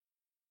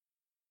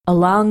A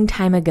long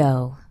time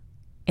ago,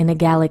 in a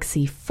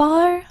galaxy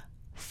far,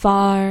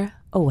 far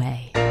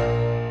away.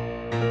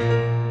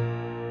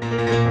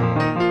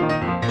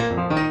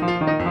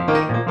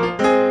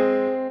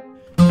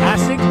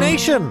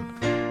 Assignation!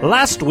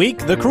 Last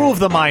week, the crew of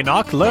the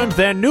Minoc learned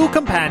their new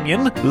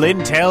companion,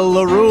 Lintel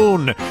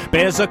Laroon,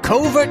 bears a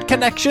covert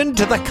connection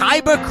to the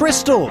Kyber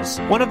Crystals,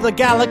 one of the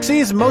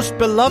galaxy's most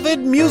beloved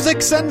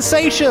music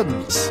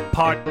sensations.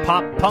 Part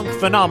pop-punk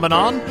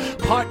phenomenon,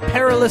 part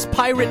perilous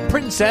pirate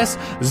princess,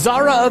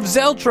 Zara of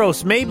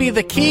Zeltros may be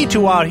the key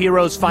to our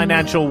hero's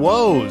financial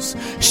woes.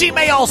 She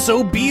may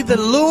also be the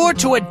lure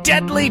to a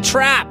deadly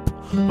trap.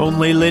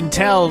 Only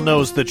Lintel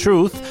knows the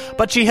truth,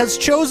 but she has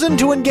chosen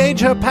to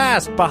engage her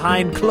past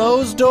behind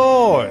closed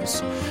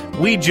doors.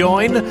 We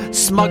join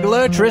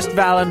smuggler Trist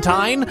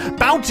Valentine,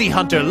 bounty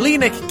hunter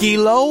Lenik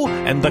Gilo,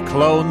 and the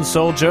clone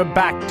soldier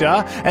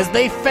Bacta as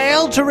they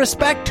fail to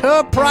respect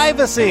her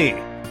privacy.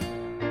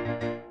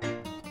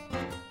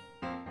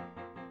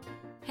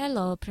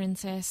 Hello,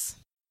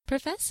 Princess.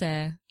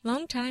 Professor,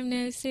 long time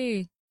no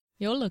see.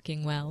 You're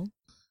looking well.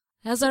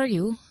 As are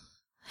you.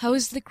 How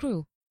is the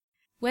crew?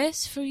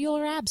 Worse for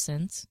your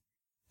absence.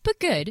 But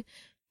good.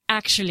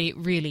 Actually,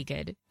 really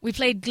good. We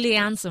played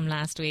Gliansum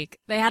last week.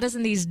 They had us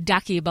in these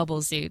ducky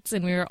bubble suits,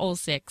 and we were all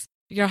 6.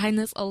 Your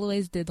Highness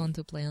always did want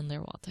to play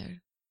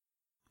underwater.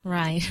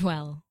 Right,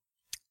 well.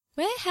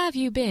 Where have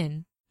you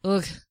been?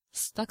 Ugh,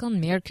 stuck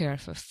on Merkur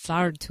for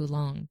far too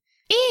long.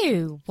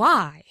 Ew,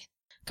 why?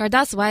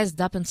 Cardass wised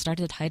up and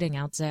started hiding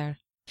out there.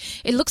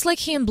 It looks like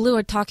he and Blue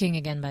are talking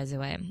again, by the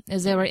way,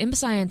 as there were imp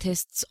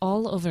scientists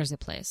all over the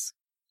place.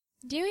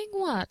 Doing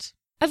what?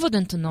 I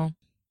wouldn't know.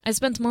 I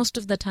spent most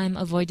of the time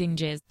avoiding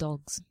Jay's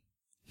dogs.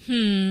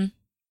 Well,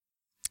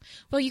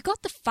 you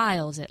got the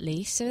files at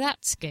least, so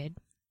that's good.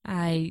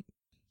 I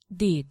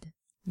did,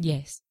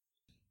 yes.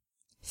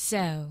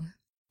 So,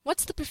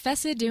 what's the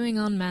professor doing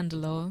on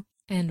Mandalore,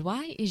 and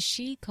why is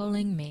she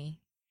calling me?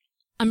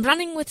 I'm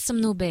running with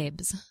some new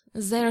babes.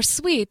 They're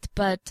sweet,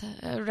 but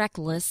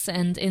reckless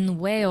and in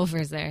way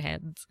over their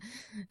heads.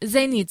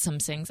 They need some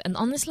things, and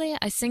honestly,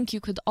 I think you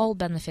could all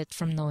benefit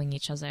from knowing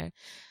each other.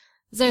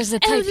 There's a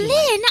type. Oh,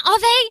 Lynn, are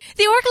they?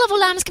 The orc level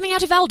lambs coming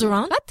out of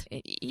Alderaan? What?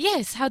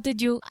 Yes, how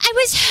did you? I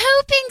was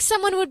hoping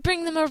someone would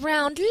bring them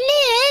around.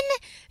 Lynn,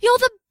 you're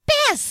the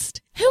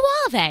best. Who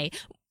are they?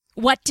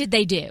 What did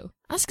they do?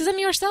 Ask them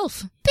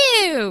yourself.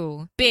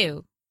 Boo!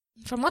 Boo.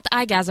 From what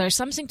I gather,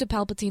 something to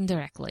Palpatine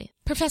directly.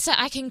 Professor,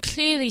 I can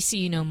clearly see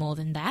you know more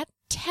than that.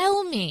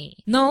 Tell me.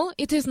 No,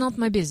 it is not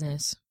my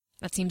business.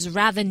 That seems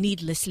rather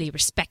needlessly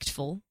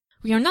respectful.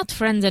 We are not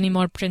friends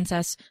anymore,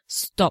 Princess.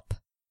 Stop.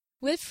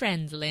 We're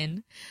friends,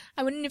 Lynn.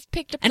 I wouldn't have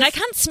picked up And I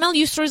can't smell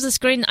you through the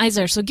screen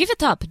either, so give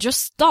it up. Just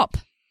stop.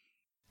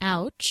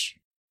 Ouch.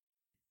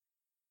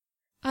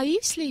 Are you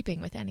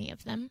sleeping with any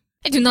of them?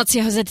 I do not see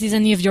how that is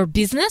any of your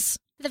business.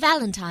 The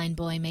Valentine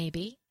boy,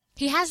 maybe.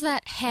 He has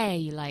that hair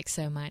you like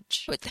so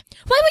much. Why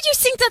would you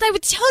think that I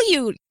would tell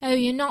you? Oh,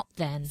 you're not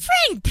then.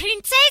 Frank,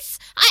 Princess!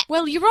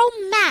 Well, you're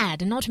all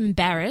mad and not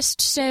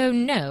embarrassed, so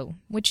no.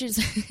 Which is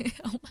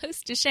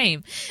almost a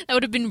shame. That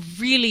would have been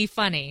really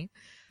funny.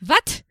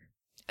 What?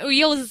 Oh,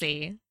 you'll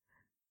see.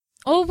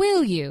 Or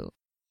will you?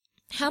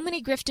 How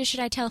many grifters should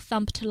I tell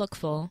Thump to look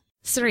for?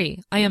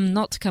 3. I am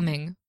not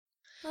coming.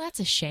 Well, that's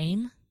a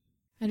shame.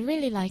 I'd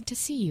really like to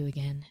see you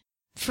again.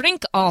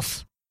 Frink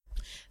off.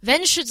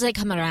 When should they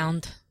come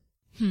around?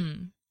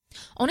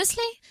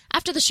 Honestly,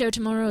 after the show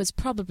tomorrow is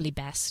probably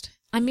best.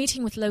 I'm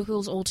meeting with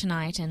locals all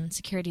tonight, and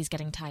security's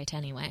getting tight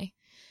anyway.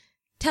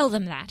 Tell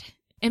them that.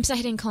 Imps are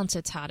hitting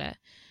concerts harder.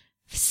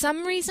 For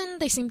some reason,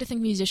 they seem to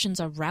think musicians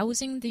are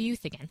rousing the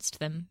youth against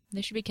them.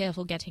 They should be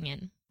careful getting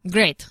in.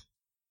 Great.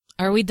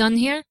 Are we done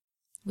here?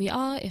 We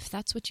are, if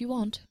that's what you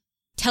want.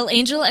 Tell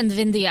Angel and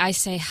Vindy I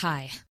say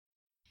hi.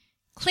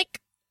 Click.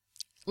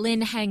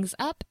 Lynn hangs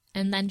up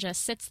and then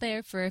just sits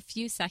there for a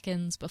few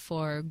seconds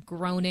before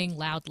groaning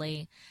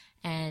loudly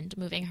and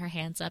moving her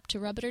hands up to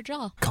rub at her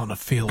jaw. Kind of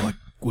feel like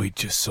we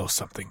just saw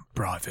something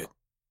private.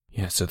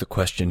 Yeah, so the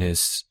question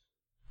is,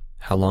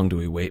 how long do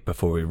we wait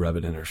before we rub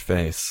it in her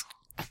face?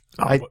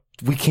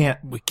 We can't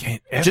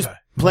ever. just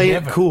play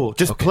Never. it cool.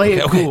 Just Okay,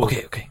 play okay, it cool.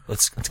 Okay.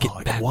 Let's get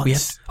like back.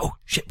 once.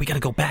 We gotta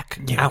go back.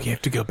 Yeah, Out. we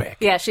have to go back.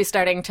 Yeah, she's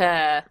starting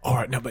to All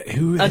right, no, but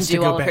who has to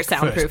undo go all of her back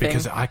first? soundproofing.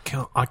 Because I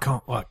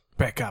can't like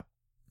back up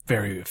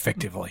very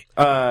effectively.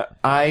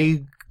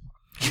 I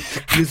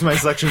use my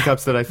suction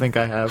cups that I think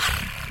I have,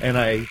 and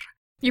I...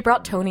 You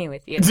brought Tony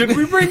with you. Did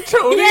we bring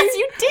Tony? Yes,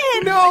 you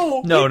did.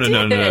 No. No. Did Did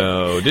I'm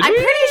we?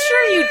 pretty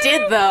sure you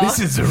did, though. This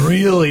is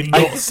really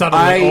not subtle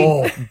at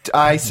all.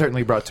 I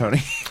certainly brought Tony.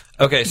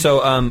 Okay,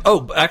 so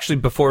actually,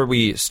 before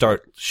we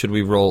start, should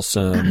we roll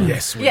some?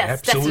 Yes, we Yes,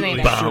 absolutely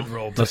definitely. should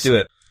roll. Let's do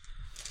it.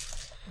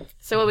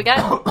 So what we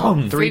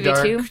got? 3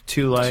 dark, 3v2?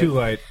 2 light. Too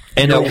late.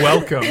 And You're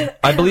welcome.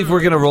 I believe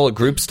we're gonna roll a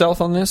group stealth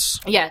on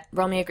this. Yeah,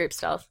 roll me a group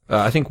stealth.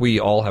 I think we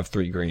all have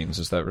 3 greens.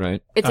 Is that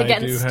right? It's I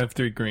against. do have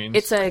 3 greens.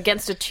 It's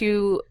against a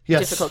 2 Yes.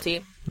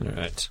 difficulty. All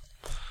right.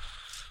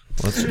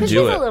 Let's She's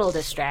do a it. little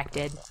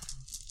distracted.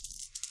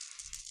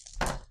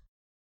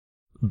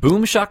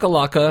 Boom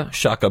shakalaka,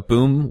 shaka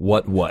boom,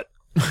 what?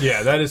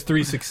 Yeah, that is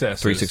 3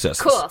 successes. 3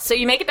 successes. Cool. So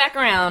you make it back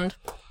around.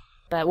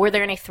 But were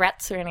there any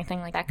threats or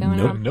anything like that going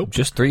on? Nope.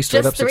 Just 3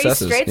 straight up Just 3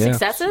 successes. straight Yeah.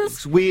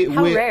 successes?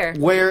 How rare.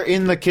 We're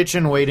in the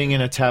kitchen waiting in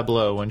a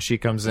tableau when she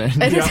comes in.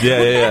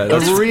 Yeah.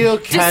 A real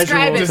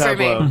casual Describe it for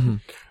me. tableau.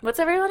 What's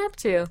everyone up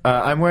to?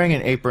 I'm wearing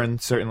an apron,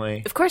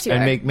 certainly. Of course you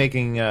and are.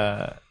 making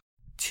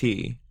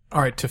tea.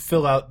 All right, to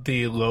fill out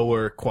the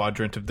lower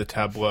quadrant of the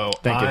tableau,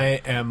 Thank you. I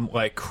am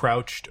like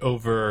crouched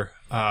over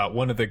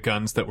one of the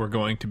guns that we're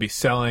going to be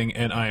selling,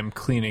 and I am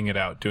cleaning it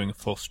out, doing a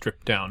full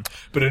strip down,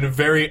 but in a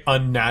very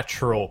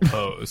unnatural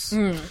pose.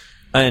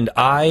 And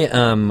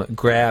I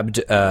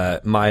grabbed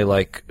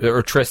my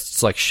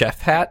Trist's chef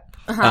hat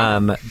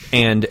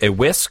and a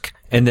whisk,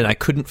 and then I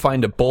couldn't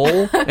find a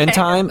bowl in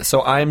time,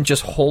 so I'm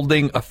just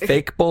holding a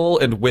fake bowl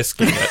and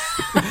whisking it.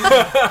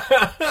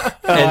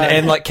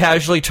 and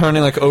casually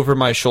turning over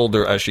my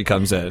shoulder as she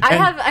comes in. I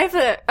have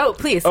a... Oh,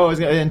 please. Oh,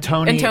 and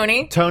Tony. And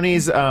Tony?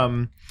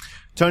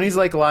 Tony's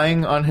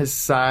lying on his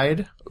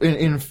side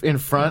in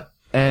front,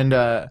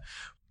 and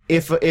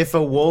if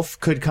a wolf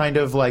could kind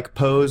of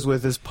pose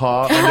with his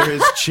paw under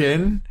his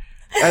chin,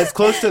 as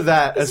close to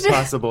that as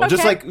possible,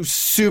 just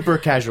super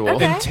casual.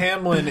 Okay. And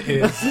Tamlin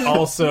is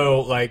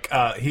also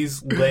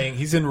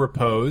he's in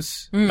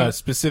repose,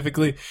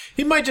 specifically.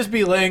 He might just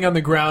be laying on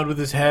the ground with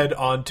his head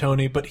on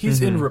Tony, but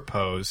he's in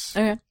repose.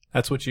 Okay.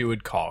 That's what you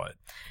would call it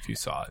if you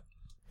saw it.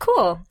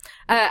 Cool.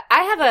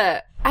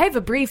 I have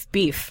a brief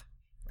beef.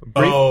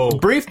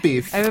 Brief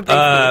beef. I have a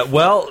brief beef.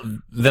 Well,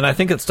 then I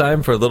think it's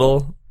time for a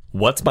little...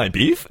 What's my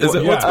beef? Is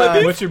it what's my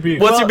beef? What's your beef?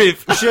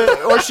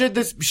 What's your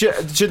beef?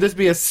 Should this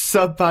be a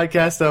sub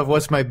podcast of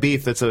what's my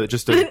beef? That's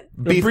just a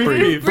beef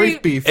brief.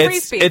 Brief beef.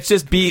 It's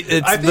just beef.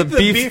 It's I think the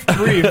beef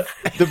brief.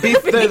 The beef.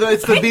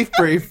 It's the beef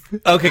brief.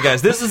 Okay,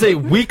 guys, this is a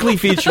weekly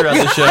feature on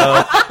the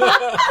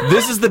show.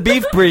 This is the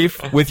beef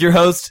brief with your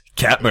host,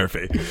 Kat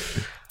Murphy.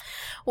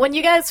 When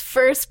you guys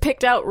first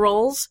picked out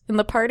roles in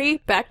the party,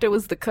 Bacta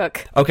was the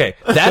cook. Okay,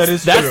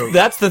 is true.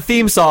 that's the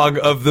theme song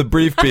of the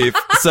brief beef.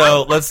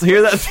 So let's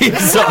hear that theme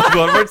song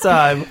one more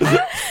time.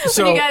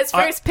 So When you guys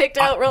first picked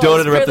out roles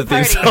Don't interrupt for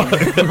the theme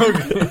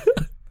party.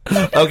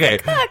 song. Okay,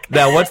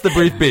 now what's the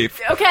brief beef?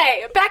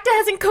 Okay, Bacta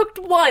hasn't cooked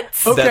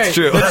once. Okay. That's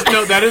true.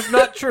 No, that is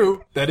not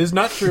true. That is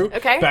not true.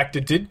 Okay.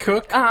 Bacta did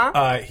cook.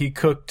 He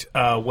cooked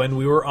when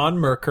we were on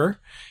Merkur.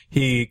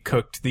 He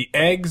cooked the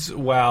eggs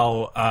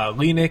while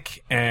Lenik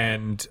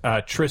and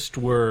Trist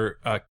were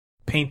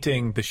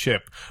painting the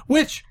ship,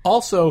 which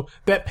also,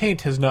 that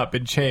paint has not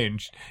been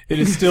changed. It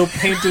is still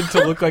painted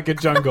to look like a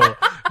jungle,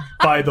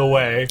 by the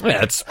way.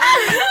 Yeah, it's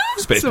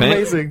space It's paint.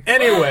 amazing.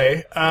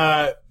 Anyway,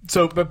 but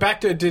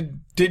Bacta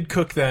did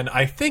cook then.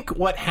 I think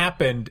what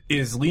happened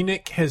is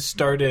Lenik has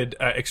started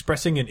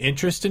expressing an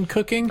interest in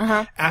cooking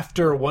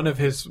after one of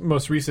his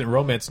most recent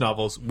romance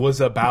novels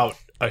was about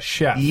a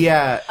chef.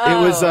 Yeah,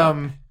 it was.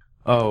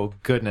 Oh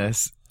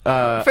goodness.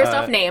 First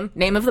off,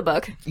 name of the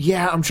book.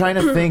 Yeah, I'm trying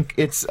to think.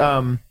 It's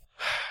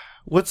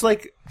what's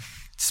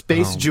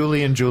Space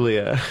Julie and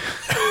Julia.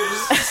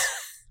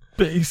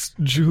 Space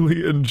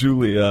Julie and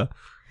Julia.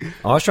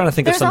 I was trying to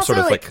think of some sort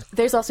of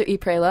There's also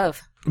Eat, Pray,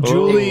 Love.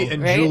 Julie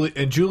and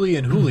right? Julie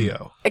and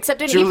Julio.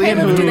 Except in Julie Eat,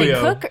 Pray, and Love, do they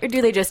Julio. cook or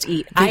do they just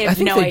eat? I have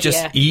think no they idea.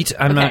 just eat.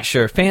 I'm Okay. not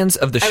sure. Fans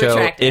of the I show,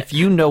 retract it. if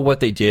you know what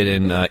they did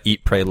in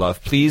Eat, Pray,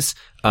 Love, please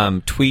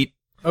tweet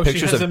Oh, she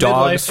pictures has of a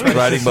dogs midlife crisis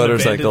riding and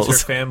abandons motorcycles. her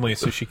family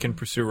so she can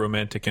pursue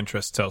romantic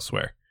interests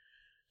elsewhere.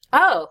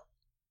 Oh,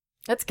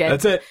 that's good.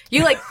 That's it.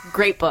 You like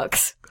great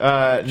books.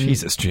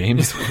 Jesus,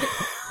 James.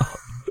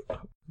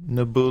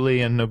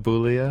 Nabuli and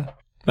Nabulia.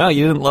 Wow,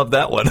 you didn't love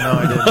that one. No,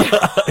 I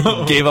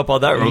didn't. You gave up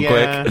on that real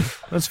Yeah, quick.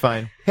 that's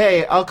fine.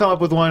 Hey, I'll come up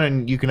with one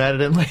and you can add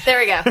it in later. There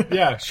we go.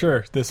 Yeah,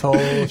 sure. This whole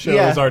show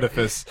Yeah. is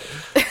artifice.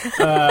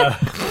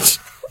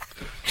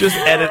 Just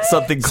edit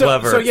something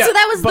clever. yeah, So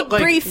that was but, the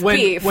brief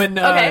beef. When,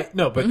 Okay.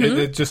 No, but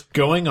just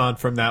going on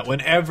from that,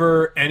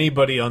 whenever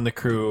anybody on the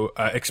crew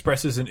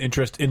expresses an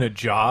interest in a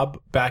job,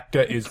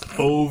 Bacta is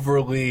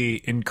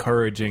overly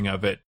encouraging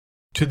of it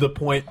to the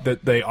point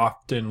that they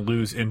often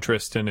lose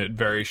interest in it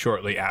very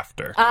shortly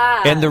after.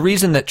 And the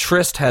reason that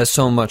Trist has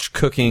so much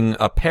cooking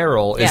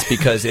apparel is Yeah.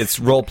 because it's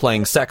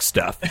role-playing sex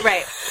stuff.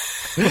 Right.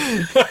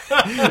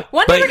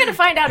 When are we going to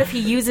find out if he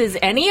uses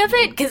any of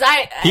it? Because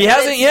He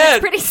hasn't yet. It's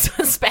pretty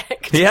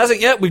suspect. He hasn't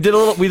yet. We did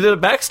a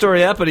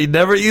backstory app, but he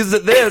never used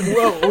it then.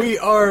 Well,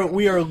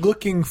 we are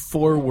looking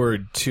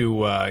forward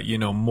to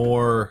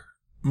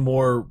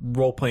more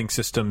role-playing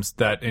systems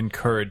that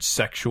encourage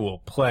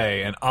sexual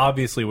play, and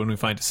obviously when we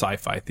find a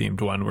sci-fi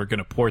themed one, we're going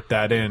to port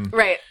that in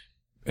Right.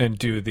 and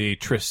do the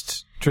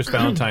Trist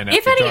Valentine after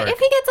If he dark.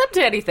 gets up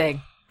to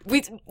anything,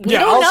 we Yeah,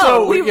 don't also,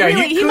 know. We yeah,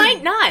 really, he could-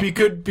 might not. He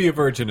could be a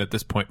virgin at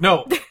this point.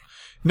 No,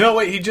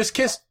 wait, he just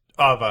kissed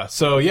Ava,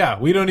 so yeah,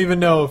 we don't even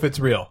know if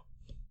it's real.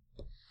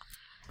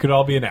 Could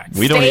all be an act.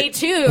 Stay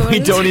tuned. We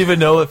don't even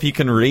know if he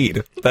can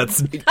read.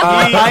 That's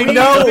I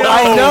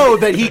know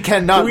that he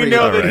cannot We read.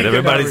 know all that right. he cannot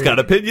Everybody's read. got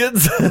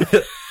opinions.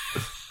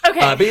 Okay.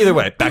 But either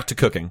way, back to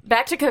cooking.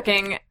 Back to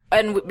cooking.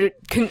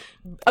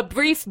 a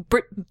brief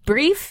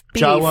beef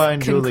Jawa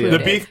and Julia. concluded. The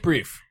beef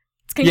brief.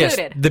 It's concluded.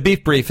 Yes, the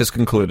beef brief is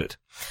concluded.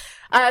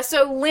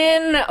 So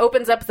Lynn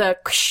opens up the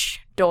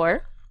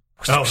door.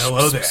 Oh,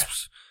 hello there.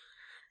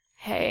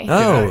 Hey.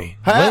 Oh,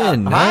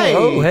 Lynn. Hi.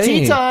 Oh, hey.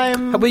 Tea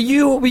time. Were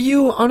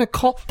you on a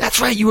call? That's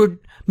right. You were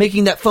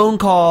making that phone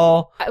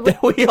call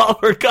that we all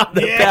forgot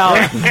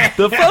about.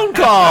 The phone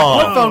call.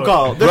 What phone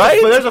call?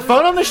 Right? There's a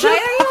phone on the ship? Why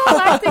are you all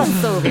acting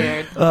so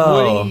weird?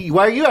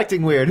 Why are you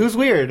acting weird? Who's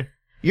weird?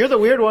 You're the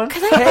weird one.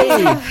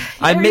 Hey,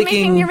 I'm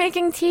making. You're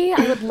making tea?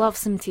 I would love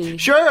some tea.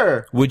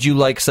 Sure. Would you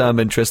like some?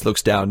 And Trist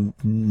looks down.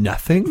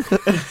 Nothing.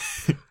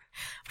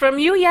 From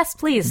you, yes,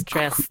 please,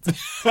 Trist.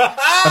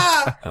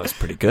 That was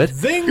pretty good.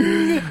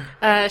 Zing!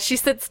 She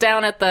sits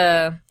down at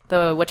the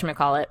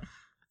whatchamacallit.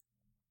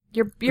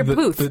 Your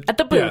booth. At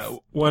the booth. Yeah,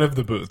 one of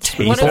the booths.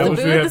 One of the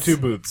Established We have booths? two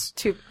booths.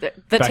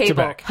 The Back to table.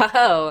 back.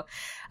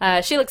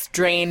 Ho-ho. She looks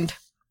drained.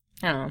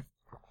 I don't know.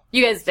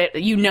 You guys,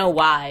 you know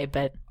why,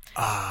 but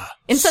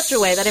in such a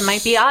way that it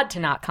might be odd to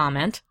not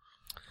comment.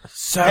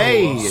 So,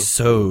 Hey.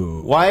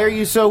 So, Why are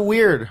you so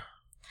weird?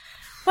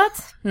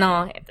 What?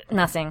 No,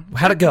 nothing.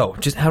 how'd it go?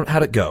 Just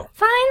how'd it go?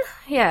 Fine?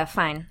 Yeah,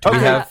 fine. Do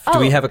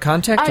we have a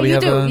contact? Do we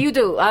have a? You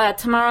do.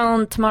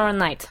 Tomorrow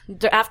night.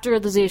 After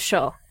the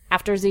show.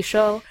 After the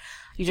show,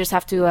 you just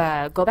have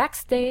to go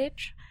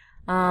backstage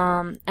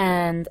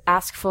and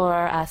ask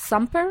for a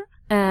Sumper,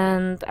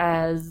 and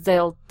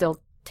they'll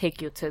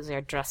take you to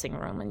their dressing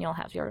room, and you'll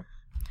have your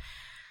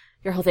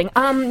whole thing.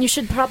 You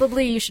should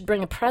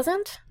bring a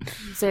present.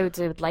 They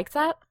would like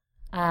that.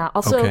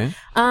 Also,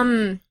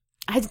 Okay.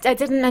 I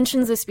didn't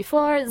mention this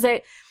before.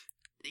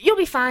 You'll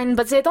be fine,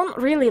 but they don't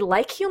really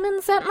like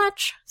humans that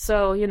much.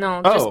 So,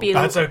 just be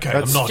that's okay.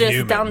 I'm not just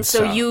human. down.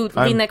 So you,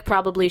 I'm- Linek,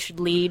 probably should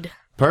lead.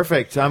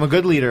 Perfect. I'm a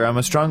good leader. I'm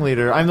a strong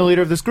leader. I'm the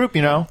leader of this group,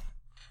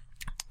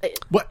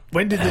 What?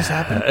 When did this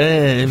happen?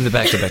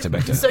 Back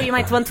to. So you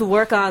might want to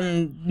work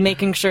on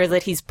making sure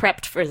that he's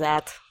prepped for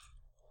that.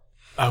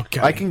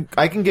 Okay.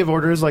 I can give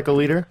orders like a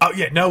leader. Oh,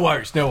 yeah, no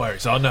worries.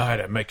 I'll know how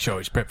to make sure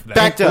he's prepped for that.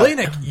 Backed up.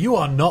 Linek, you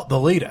are not the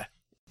leader.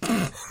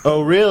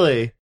 Oh,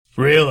 really?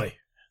 Really?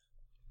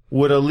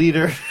 Would a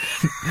leader,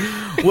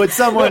 would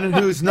someone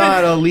who's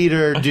not a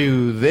leader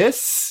do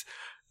this?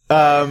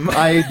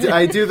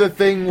 I do the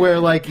thing where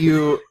like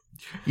it's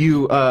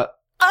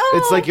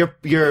like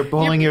you're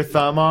pulling your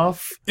thumb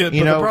off. Yeah, but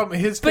you know, the problem,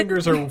 his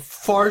fingers are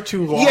far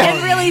too long. Yeah.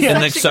 And really,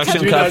 And like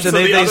suction cups, and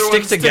they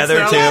stick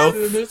together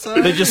too.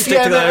 They just stick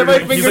Yeah, together. my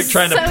He's like fingers-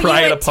 trying to so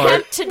pry you it apart.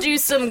 attempt to do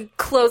some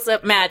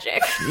close-up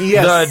magic.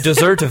 yes. The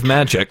dessert of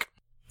magic.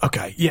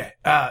 Okay, yeah.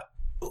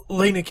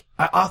 Linek,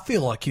 I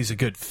feel like he's a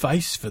good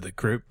face for the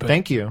group. But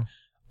Thank you.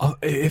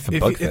 if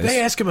bug face. they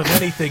ask him of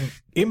anything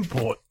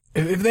import,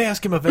 if they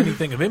ask him of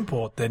anything of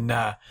import, then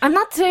I'm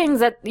not saying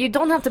that you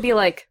don't have to be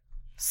like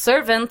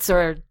servants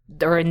or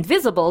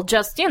invisible.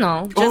 Just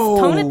tone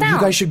it down. You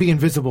guys should be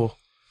invisible.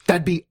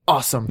 That'd be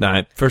awesome.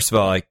 Nah, first of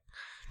all,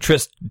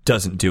 Trist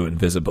doesn't do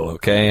invisible.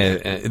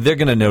 Okay, they're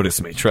gonna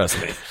notice me.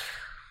 Trust me.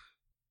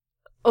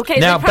 Okay,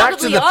 Now, they back to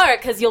probably the- are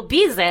because you'll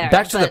be there.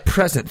 Back to the but-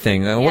 present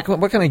thing. What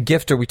kind of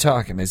gift are we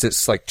talking? Is it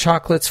like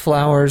chocolates,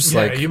 flowers?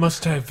 yeah, like you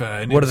must have.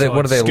 An what are they- inside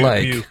what are they scoop.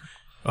 like? You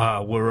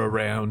were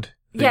around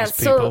these Yeah,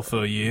 so- people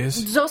for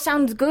years. Those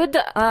sound good.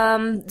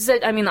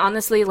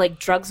 Honestly, like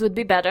drugs would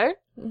be better.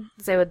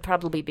 They would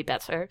probably be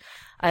better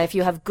if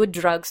you have good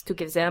drugs to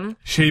give them.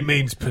 She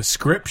means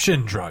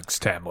prescription drugs,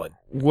 Tamlin.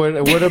 What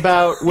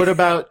about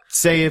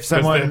say if Because they're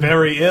someone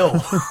very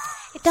ill.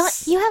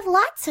 You have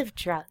lots of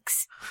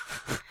drugs.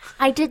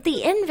 I did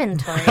the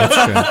inventory.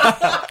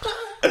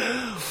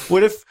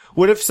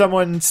 what if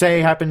someone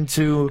say happened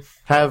to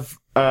have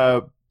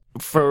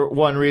for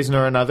one reason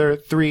or another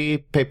 3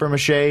 paper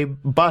mache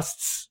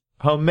busts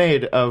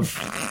homemade of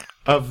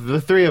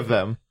the 3 of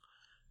them?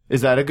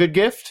 Is that a good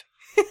gift?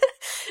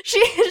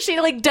 She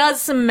like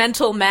does some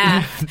mental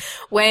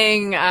math,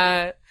 weighing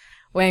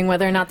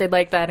whether or not they'd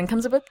like that, and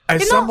comes up with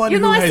As someone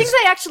who I has- think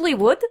they actually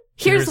would.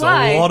 Here's There's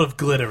why. a lot of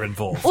glitter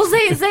involved. Well,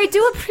 they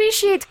do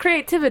appreciate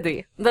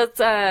creativity. That's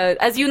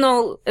as you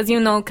know,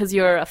 because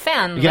you're a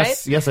fan,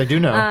 Yes, yes, I do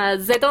know. right?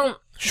 They don't.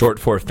 short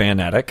for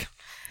fanatic.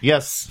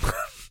 yes.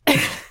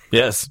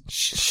 Yes.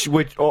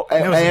 Which That was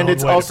an and odd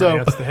it's way to also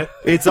pronounce that.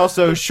 it's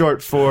also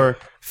short for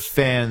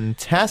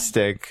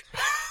fantastic.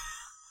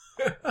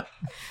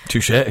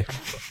 Touche.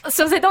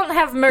 So they don't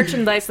have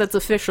merchandise that's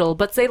official,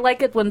 but they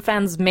like it when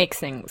fans make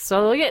things.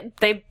 So yeah,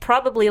 they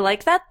probably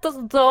like that,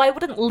 though I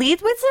wouldn't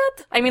lead with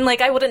it. I mean,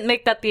 I wouldn't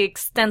make that the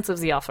extent of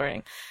the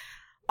offering.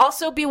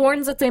 Also, be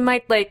warned that they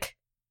might,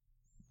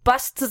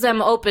 bust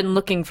them open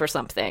looking for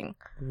something.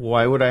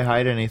 Why would I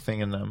hide anything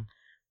in them?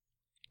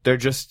 They're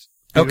just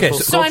Okay, beautiful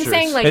So I'm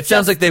sculptures. saying, It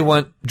sounds like they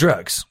want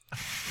drugs.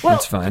 well,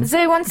 that's fine.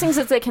 They want things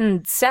that they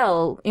can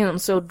sell,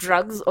 so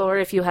drugs, or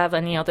if you have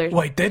any other...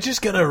 Wait, they're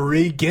just gonna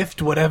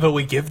re-gift whatever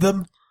we give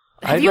them?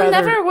 Have I'd you rather-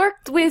 never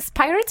worked with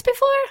pirates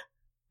before?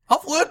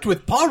 I've worked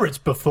with pirates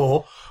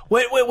before.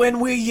 When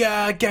we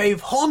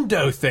gave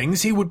Hondo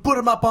things, he would put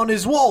them up on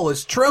his wall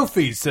as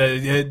trophies so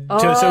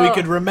he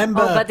could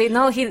remember. Oh, but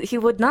he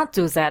would not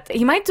do that.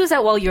 He might do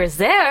that while you're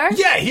there.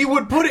 Yeah, he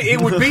would put it.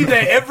 It would be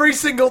there every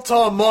single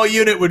time my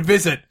unit would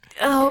visit.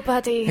 Oh,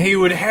 buddy. He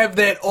would have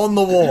that on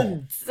the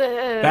wall.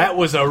 That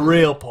was a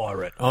real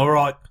pirate. All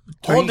right.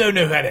 Hondo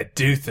knew how to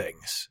do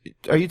things.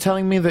 Are you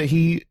telling me that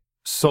he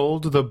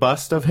sold the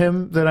bust of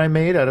him that I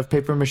made out of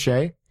paper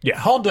mache? Yeah,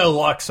 Hondo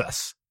likes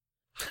us.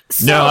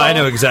 No, I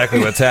know exactly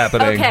what's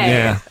happening. Okay.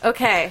 Yeah.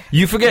 Okay.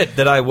 You forget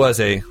that I was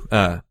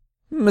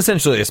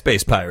essentially a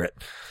space pirate.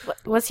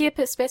 Was he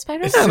a space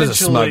pirate? I was a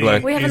smuggler.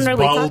 We haven't is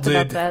really talked about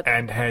balded that.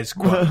 and has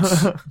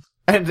quotes.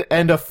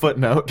 And a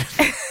footnote.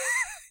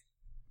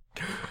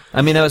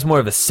 I mean, I was more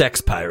of a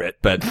sex pirate,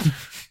 but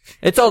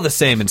it's all the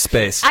same in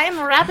space. I am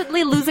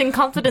rapidly losing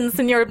confidence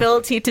in your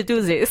ability to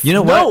do this. You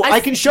know No, what? I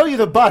can show you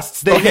the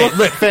busts. They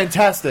look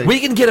fantastic. We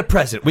can get a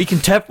present. We can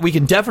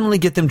definitely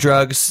get them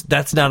drugs.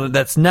 That's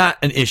not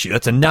an issue.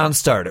 That's a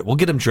non-starter. We'll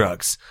get them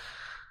drugs.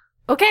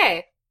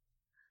 Okay.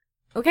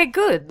 Okay,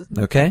 good.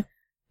 Okay?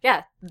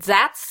 Yeah,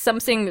 that's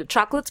something.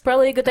 Chocolate's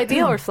probably a good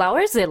idea, or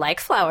flowers. They like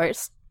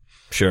flowers.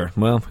 Sure.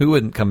 Well, who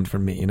wouldn't come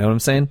from me? You know what I'm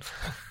saying?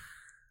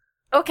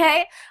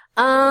 Okay.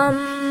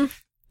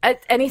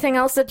 Anything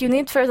else that you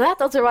need for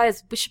that?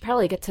 Otherwise, we should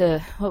probably get to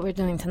what we're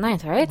doing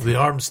tonight, all right? The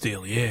arms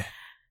deal, yeah.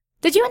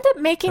 Did you end up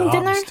making The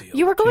dinner? arms deal.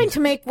 You were going Jesus. to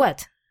make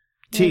what?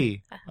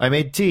 Tea. I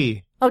made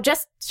tea. Oh,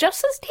 just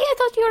as tea? I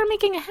thought you were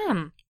making a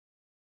ham.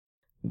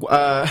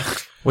 Well,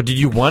 did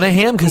you want a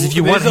ham? Because if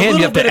you want There's a ham,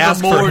 you little have to bit of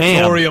ask a for ham.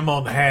 moratorium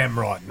on ham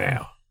right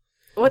now.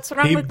 What's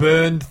wrong He with...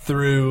 burned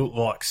through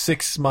like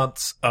 6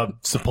 months of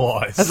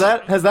supplies. Has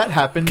that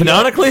happened?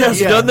 Canonically, has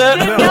he done that?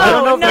 No, I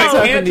don't know if No, that's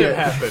That happened can't yet.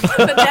 have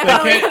happened. That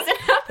definitely hasn't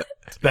happened.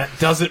 That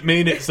doesn't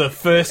mean it's the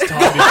first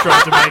time he's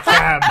tried to make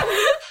ham.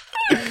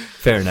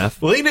 Fair enough.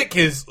 Lenik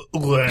is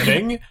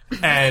learning,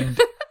 and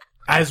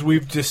as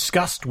we've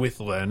discussed with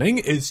learning,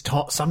 is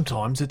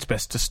sometimes it's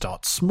best to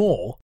start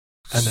small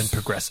and then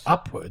progress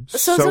upwards.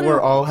 So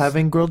we're all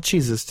having grilled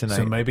cheeses tonight.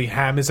 So maybe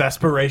ham is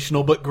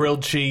aspirational, but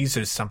grilled cheese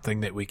is something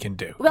that we can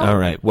do. Well, All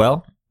right.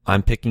 Well,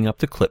 I'm picking up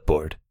the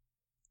clipboard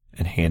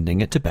and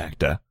handing it to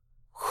Bagda,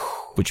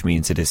 which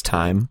means it is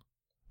time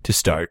to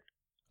start.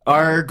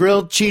 Our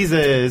grilled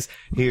cheeses.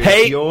 Here's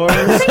Hey.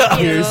 yours.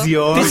 Here's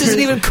yours. This isn't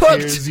even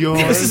cooked. Here's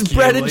yours. This is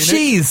bread and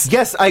cheese.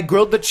 Yes, I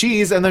grilled the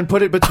cheese and then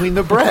put it between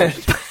the bread.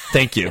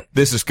 Thank you.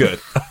 This is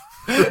good.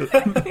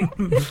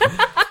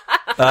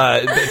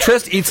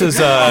 Trist eats his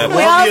we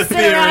all your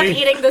sit around theory.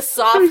 eating the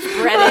soft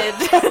breaded.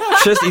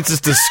 Trist eats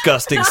his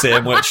disgusting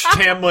sandwich.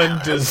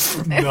 Tamlin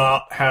does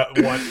not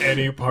want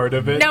any part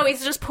of it. No,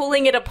 he's just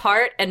pulling it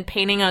apart and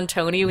painting on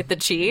Tony with the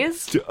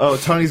cheese. Oh,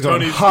 Tony's going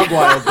Tony's- hog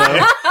wild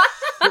though.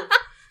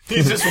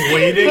 He's just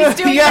waiting. He's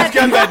doing He's got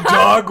that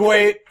dog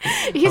weight.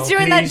 He's Oh,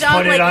 doing that please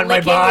dog put it on my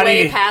licking way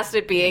body. past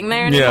it being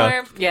there Yeah.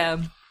 anymore. Yeah,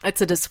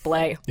 it's a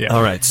display. Yeah.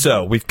 All right.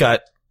 So we've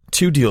got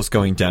 2 deals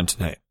going down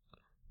tonight.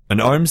 An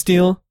arms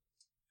deal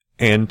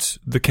and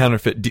the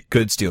counterfeit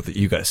goods deal that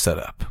you guys set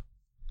up.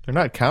 They're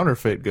not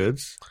counterfeit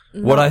goods.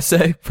 What'd I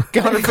say?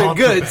 Counterfeit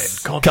goods.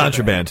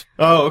 Contraband.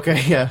 Oh,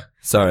 okay, yeah.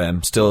 Sorry,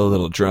 I'm still a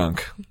little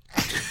drunk.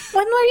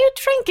 When were you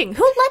drinking?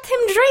 Who let him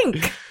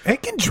drink? He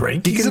can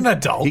drink. He's an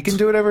adult. He can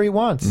do whatever he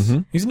wants. Mm-hmm.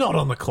 He's not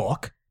on the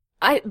clock.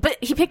 But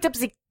he picked up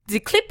the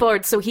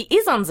clipboard, so he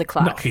is on the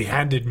clock. No, he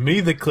handed me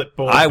the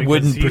clipboard. I because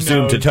wouldn't he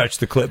presume to knows- touch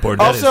the clipboard.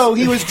 That Also,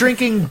 he was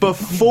drinking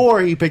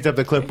before he picked up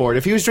the clipboard.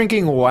 If he was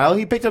drinking while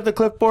he picked up the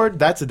clipboard,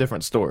 that's a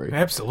different story.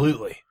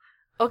 Absolutely.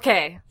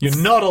 Okay. You're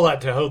not allowed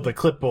to hold the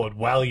clipboard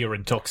while you're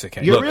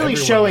intoxicated. You're Look, really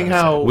everyone showing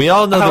knows how we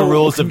all know how- the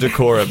rules of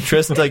decorum.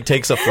 Trist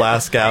takes a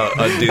flask out,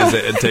 undoes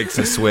it, and takes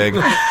a swig.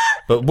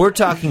 But we're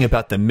talking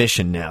about the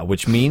mission now,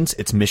 which means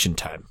it's mission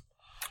time.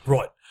 that.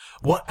 Right.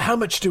 How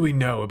much do we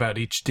know about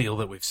each deal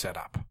that we've set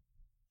up?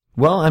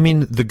 Well, I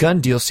mean, the gun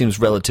deal seems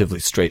relatively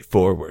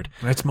straightforward.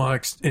 That's my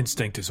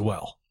instinct as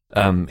well.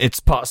 It's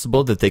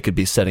possible that they could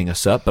be setting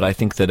us up, but I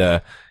think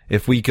that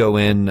if we go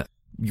in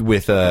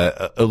with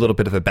a little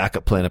bit of a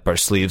backup plan up our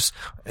sleeves,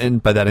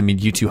 and by that I mean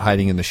you two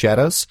hiding in the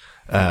shadows,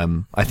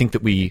 I think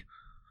that we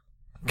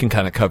can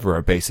kind of cover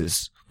our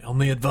bases. The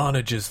only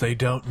advantage is they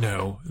don't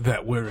know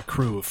that we're a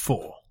crew of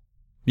 4.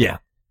 Yeah.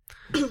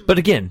 But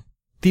again,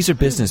 these are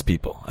business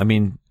people. I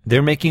mean,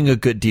 they're making a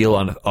good deal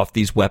off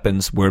these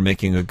weapons. We're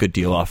making a good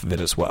deal off of it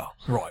as well.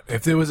 Right.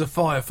 If there was a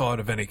firefight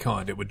of any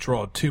kind, it would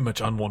draw too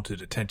much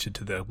unwanted attention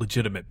to their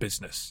legitimate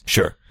business.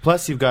 Sure.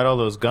 Plus, you've got all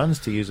those guns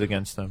to use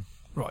against them.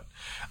 Right.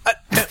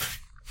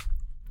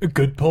 A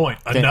good point.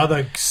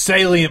 Another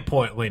salient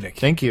point, Lenik.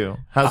 Thank you.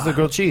 How's the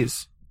grilled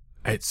cheese?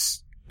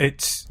 It's.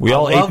 We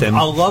all ate them.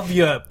 I love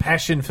your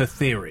passion for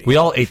theory. We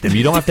all ate them.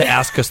 You don't have to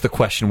ask us the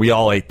question. We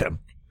all ate them.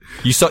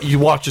 You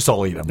watched us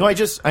all eat them. No,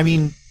 I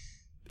mean,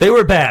 They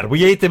were bad.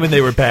 We ate them and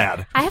they were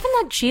bad. I haven't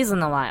had cheese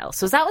in a while,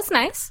 so that was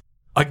nice.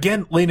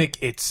 Again, Lenik,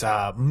 it's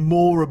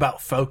more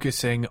about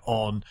focusing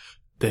on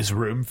there's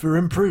room for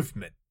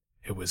improvement.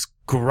 It was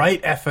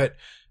great effort,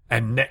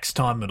 and next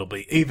time it'll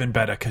be even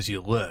better because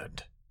you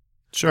learned.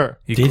 Sure.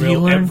 You Did he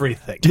grill learn?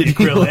 everything. Did you he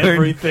grill learn?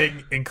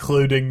 everything,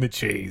 including the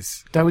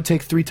cheese. That would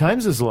take 3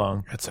 times as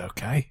long. That's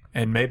okay.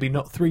 And maybe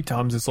not 3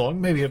 times as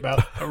long, maybe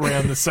about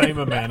around the same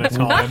amount of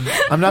time.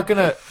 I'm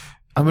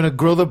gonna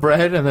grill the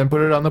bread and then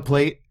put it on the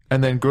plate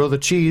and then grill the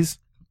cheese,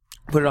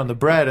 put it on the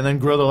bread and then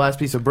grill the last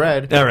piece of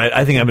bread. All right,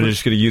 I think I'm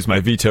just going to use my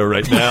veto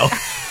right now.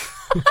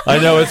 I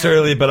know it's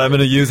early, but I'm going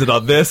to use it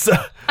on this.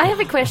 I have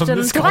a question.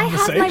 this Do I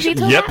have my conversation?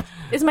 veto Yep. back?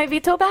 Is my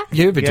veto back?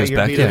 Your veto's your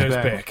back, veto's yeah. Goes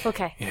back. back.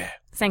 Okay. Yeah.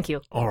 Thank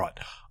you. All right.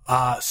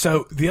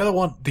 So the other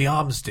one, the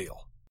arms deal.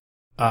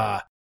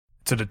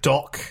 To the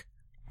dock,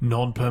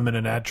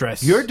 non-permanent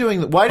address. You're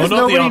doing. Why does not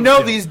the nobody arms know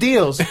deal. these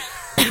deals?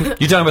 You're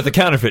talking about the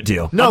counterfeit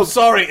deal. No, I'm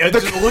sorry.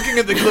 Just looking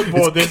at the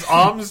clipboard, there's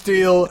arms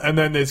deal, and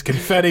then there's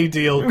confetti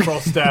deal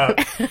crossed out,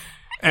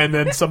 and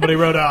then somebody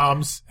wrote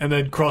arms, and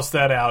then crossed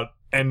that out,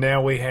 and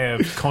now we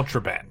have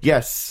contraband.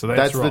 Yes, So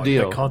that's the right,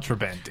 deal. the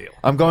contraband deal.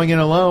 I'm going in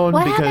alone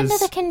What happened because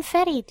to the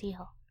confetti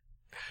deal?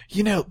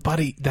 You know,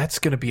 buddy, that's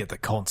going to be at the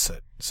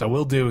concert, so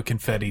we'll do a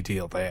confetti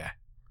deal there.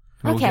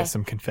 We'll Okay. get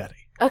some confetti.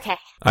 Okay.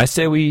 I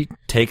say we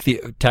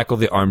tackle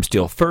the arms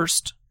deal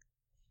first,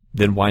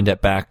 then wind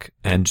it back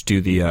and do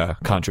the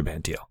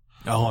contraband deal.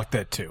 I like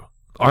that too.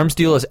 Arms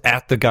deal is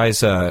at the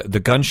guy's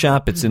the gun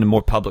shop. It's in a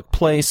more public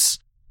place.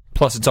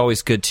 Plus, it's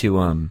always good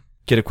to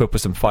get equipped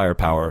with some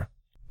firepower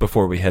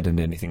before we head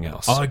into anything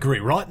else. I agree.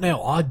 Right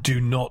now, I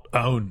do not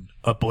own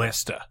a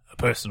blaster, a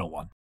personal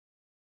one.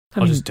 I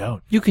mean, just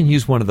don't. You can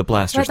use one of the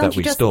blasters Why don't that you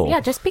we just, stole. Yeah,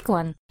 just pick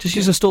one. Just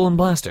use a stolen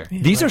blaster.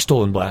 Yeah, These right. are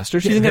stolen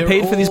blasters. You think I they're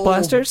paid for these all-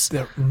 blasters?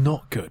 They're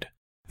not good.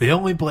 The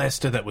only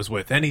blaster that was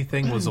worth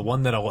anything was the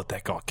one that I let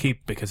that guy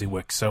keep because he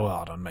worked so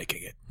hard on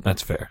making it.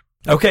 That's fair.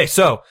 Okay,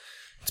 so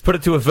let's put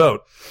it to a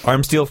vote.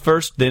 Arms deal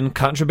first, then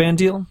contraband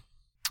deal.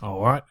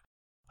 All right.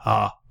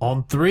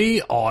 On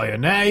 3, I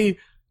and A.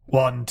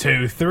 1,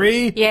 2,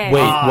 3. Yeah. Wait,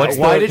 Aye. what's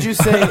why the- did you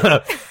say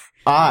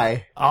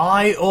I?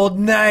 I or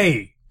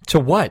nay? To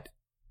what?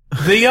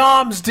 The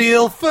arms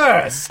deal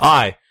first.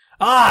 I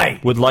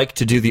I. would like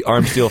to do the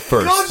arms deal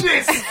first.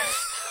 Goodness.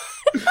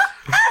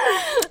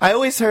 I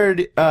always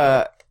heard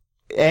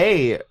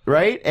A,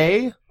 right?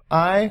 A,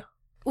 I.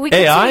 We could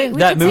AI? say, we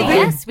That could say movie?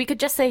 yes. We could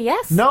just say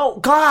yes. No,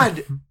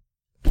 God.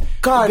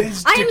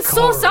 There's I am so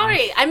decorum.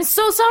 sorry. I'm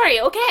so sorry.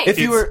 Okay. If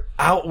you It's were,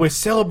 out, we're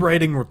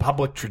celebrating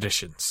Republic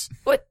traditions.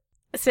 What?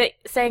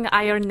 Saying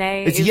aye or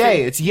nay. it's is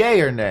yay. It's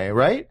yay or nay,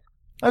 right?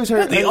 I was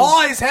heard. The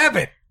eyes have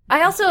it.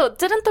 I also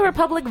didn't the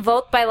Republic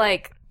vote by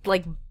like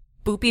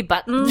boopy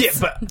buttons? Yeah,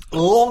 but a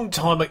long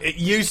time ago, it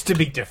used to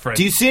be different.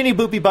 Do you see any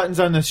boopy buttons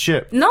on this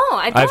ship? No,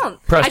 I don't.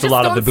 I've pressed I a just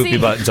lot of the don't boopy see-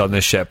 buttons on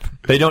this ship.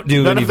 They don't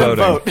do None any of them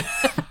voting.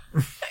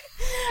 vote.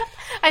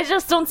 I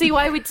just don't see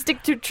why we'd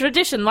stick to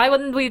tradition. Why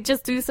wouldn't we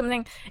just do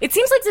something? It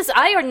seems like this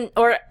I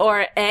or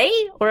A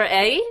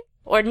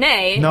or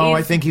nay. No, is-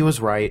 I think he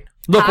was right.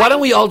 Look, why don't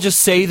we all just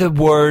say the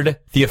word,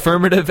 the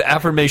affirmative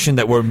affirmation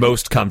that we're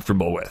most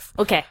comfortable with?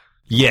 Okay.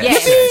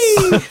 Yes.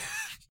 Yes.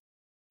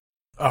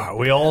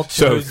 We all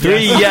So chose 3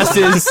 yes.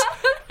 yeses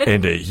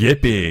and a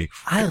yippee.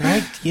 I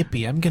liked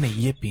Yippee. I'm gonna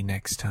Yippee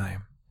next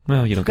time.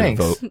 Well, you don't get a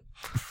Thanks. vote.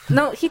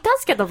 No, he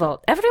does get a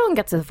vote. Everyone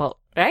gets a vote,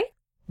 right?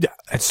 Yeah,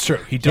 that's true.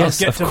 He does Yes,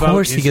 get of to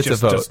course vote. he gets a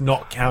just vote. Does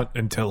not count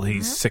until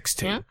he's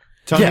 16.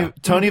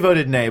 Tony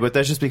voted nay, but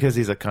that's just because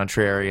he's a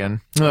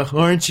contrarian. Ugh,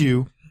 aren't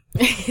you?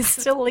 He's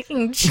still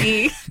licking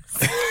cheese.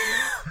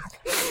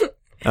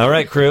 All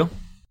right, crew.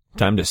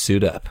 Time to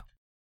suit up.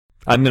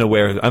 I'm gonna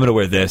wear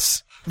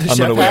this. I'm chef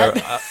gonna wear.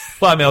 hat?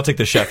 Well, I mean, I'll take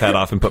the chef hat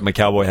off and put my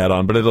cowboy hat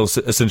on, but it'll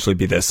essentially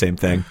be the same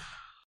thing.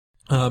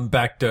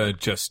 Bacta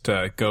just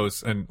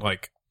goes and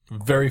like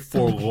very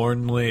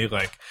forlornly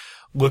like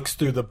looks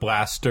through the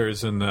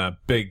blasters and the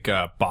big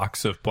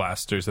box of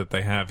blasters that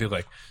they have. He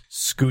like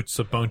scoots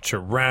a bunch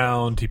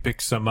around. He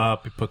picks some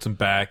up. He puts them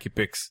back. He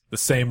picks the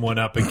same one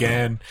up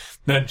again.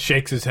 Then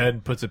shakes his head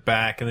and puts it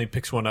back. And then he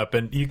picks one up.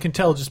 And you can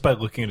tell just by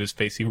looking at his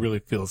face, he really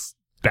feels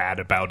bad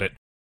about it.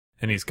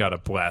 And he's got a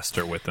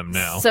blaster with him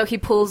now. So he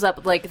pulls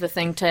up like the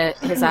thing to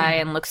his eye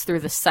and looks through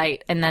the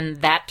sight, and then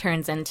that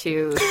turns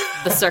into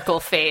the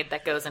circle fade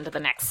that goes into the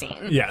next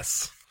scene.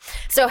 Yes.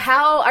 So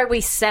how are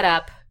we set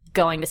up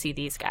going to see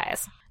these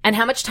guys? And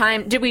how much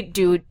time did we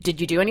do?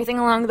 Did you do anything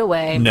along the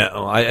way?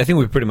 No, I think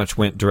we pretty much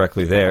went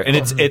directly there, and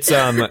it's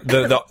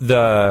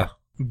the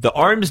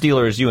arms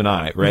dealer is you and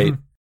I, right?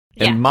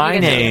 Yeah, And my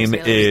you guys are name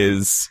arms dealers.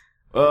 is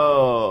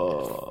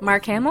Oh.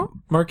 Mark Hamill?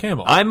 Mark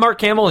Hamill. I'm Mark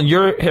Hamill, and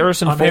you're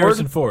Harrison I'm Ford.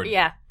 Harrison Ford.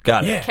 Yeah.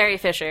 Got it. Yeah. Carrie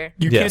Fisher.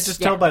 You Yes. can't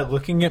just tell by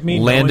looking at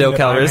me. Lando knowing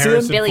that I'm Calrissian?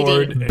 Harrison Billy D.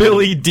 Ford and-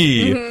 Billy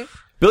D.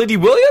 Billy D.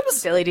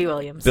 Williams. Billy D.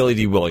 Williams. Billy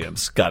D.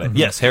 Williams. Got it.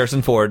 Yes,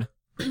 Harrison Ford.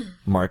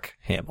 Mark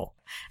Hamill.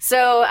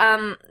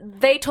 So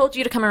they told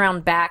you to come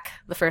around back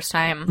the first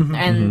time,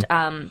 and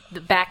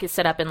the back is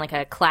set up in like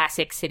a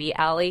classic city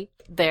alley.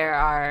 There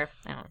are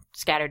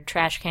scattered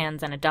trash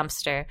cans and a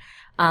dumpster,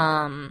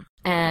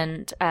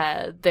 and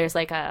there's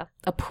like a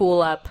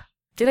pull up.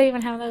 Do they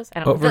even have those? I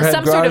don't know. Overhead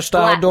Some sort garage of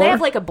style door? They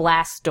have like a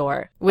blast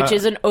door, which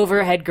is an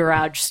overhead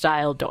garage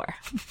style door.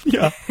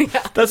 Yeah.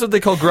 That's what they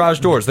call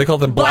garage doors. They call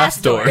them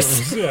blast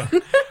doors. Yeah.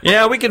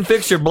 Yeah, we can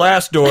fix your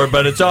blast door,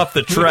 but it's off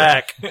the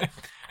track.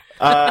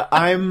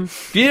 I'm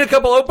Do you need a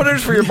couple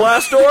openers for your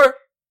blast door?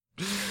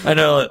 I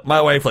know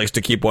my wife likes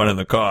to keep one in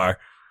the car.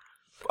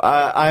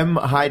 I'm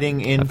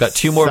hiding in. I've got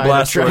 2 more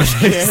blast doors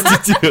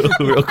to do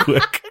real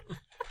quick.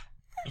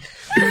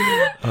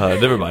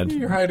 Never mind.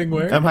 You're hiding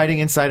where? I'm hiding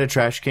inside a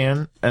trash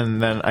can,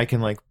 and then I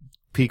can like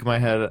peek my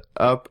head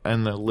up,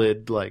 and the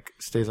lid like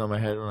stays on my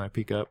head when I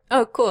peek up.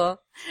 Oh, cool.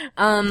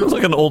 It's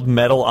like an old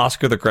metal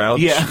Oscar the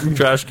Grouch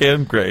trash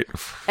can. Great.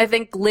 I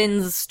think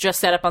Lynn's just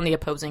set up on the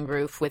opposing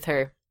roof with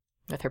her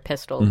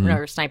pistol or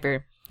her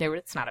sniper.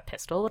 It's not a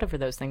pistol, whatever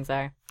those things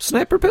are.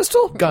 Sniper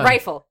pistol? Gun.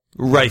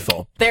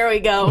 Rifle. There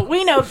we go.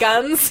 We know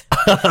guns.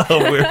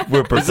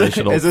 We're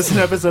professionals. Is this an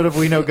episode of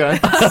We Know Guns?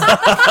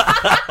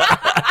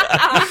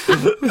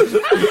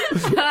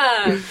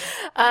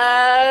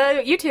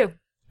 You two.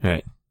 All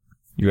right.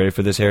 You ready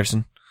for this,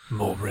 Harrison?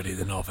 More ready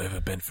than I've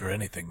ever been for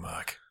anything,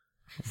 Mark.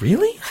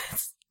 Really?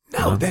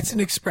 No, that's an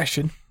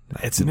expression.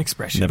 It's an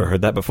expression. Never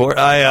heard that before.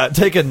 I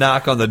take a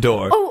knock on the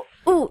door.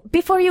 Oh,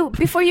 before you,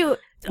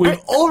 We've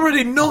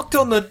already knocked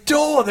on the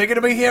door. They're going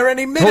to be here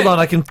any minute. Hold on,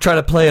 I can try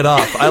to play it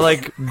off. I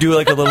do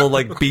a little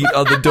beat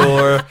on the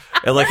door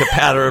and like a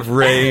patter of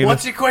rain.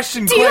 What's your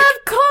question? do you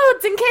have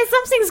codes in case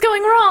something's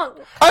going wrong?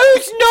 I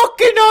was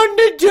knocking on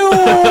the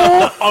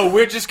door. Oh,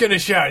 we're just going to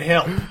shout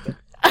help.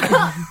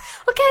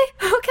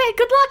 Okay,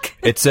 good luck.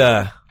 It's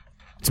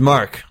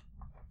Mark.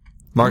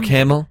 Mark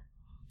Hamill.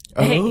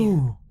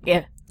 Oh.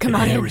 Yeah, come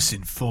on in.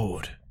 Harrison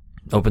Ford.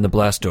 Open the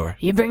blast door.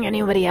 You bring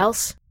anybody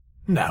else?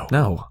 No.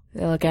 No.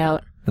 Look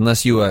out.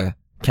 Unless you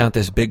count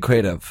this big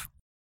crate of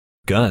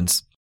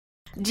guns.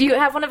 Do you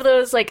have one of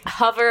those, like,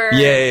 hover...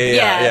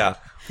 Yeah.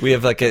 We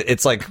have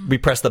it's like we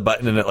press the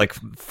button and it like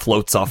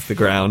floats off the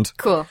ground.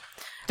 Cool.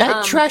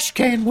 That trash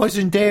can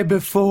wasn't there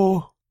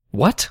before.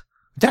 What?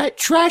 That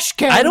trash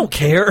can. I don't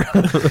care.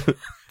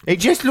 It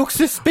just looks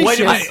suspicious. Wait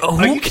a minute. Who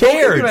Are you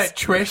cares? talking about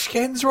trash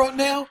cans right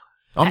now?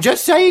 I'm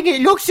just saying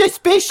it looks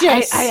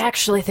suspicious. I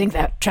actually think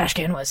that trash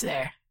can was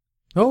there.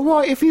 All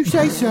right, if you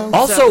say so.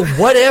 Also,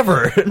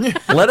 whatever.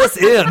 Let us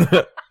in.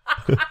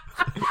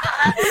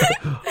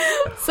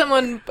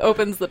 Someone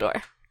opens the door.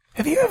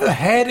 Have you ever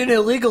had an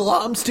illegal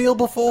arms deal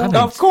before?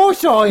 Of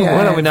course I am.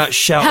 Why don't we not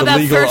shout How about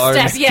illegal first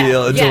arms step? Yeah,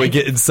 deal until yeah. we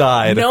get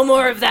inside? No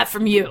more of that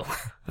from you.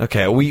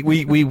 Okay,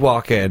 we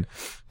walk in.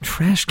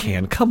 Trash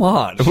can, come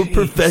on. We're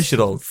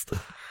professionals.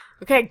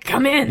 Okay,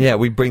 come in. Yeah,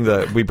 we bring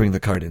the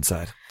cart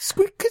inside.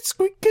 Squeak,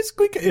 squeak,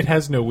 squeak. It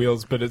has no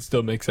wheels, but it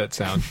still makes that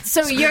sound.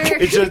 So you're...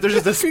 There's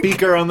just a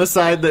speaker on the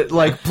side that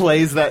like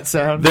plays that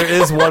sound. There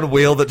is one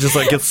wheel that just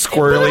like gets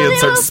squirrely and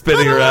starts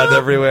spinning around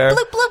everywhere.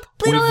 Bloop, bloop,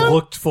 We've bloop.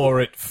 looked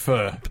for it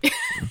for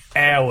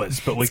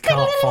hours, but we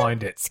can't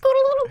find it.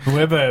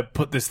 Whoever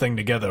put this thing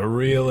together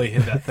really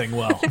hit that thing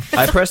well.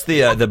 I press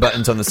the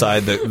buttons on the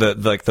side,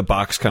 the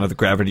box kind of the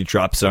gravity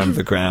drops onto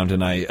the ground,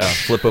 and I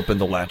flip open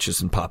the latches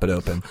and pop it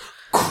open.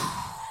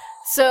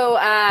 So,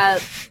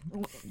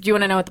 do you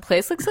want to know what the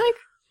place looks like?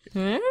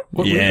 Well,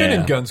 We've been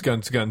in Guns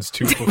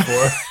 2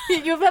 before.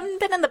 You haven't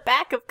been in the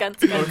back of Guns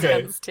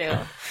 2.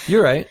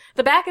 You're right.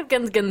 The back of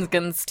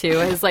Guns 2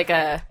 is like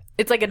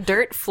it's like a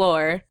dirt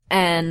floor,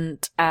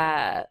 and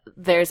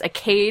there's a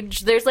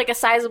cage. There's like a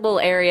sizable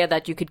area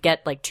that you could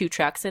get like 2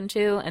 trucks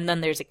into, and then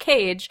there's a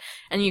cage,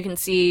 and you can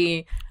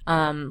see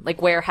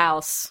like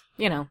warehouse,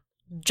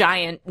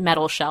 giant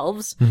metal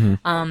shelves,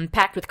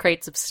 packed with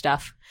crates of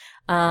stuff.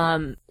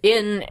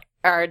 In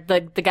are the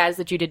guys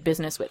that you did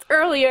business with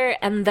earlier,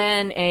 and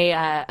then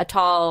a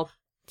tall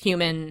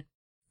human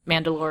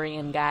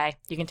Mandalorian guy.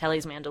 You can tell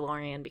he's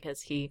Mandalorian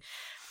because he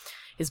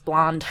is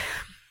blonde.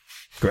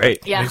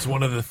 Great. Yeah. He's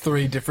one of the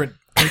 3 different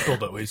people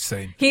that we've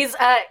seen. He's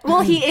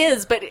he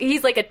is, but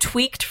he's like a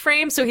tweaked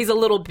frame, so he's a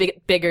little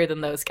bit bigger than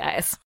those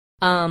guys.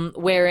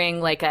 Wearing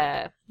like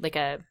a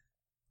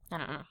I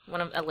don't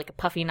know, like a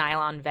puffy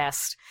nylon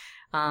vest.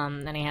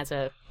 And he has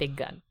a big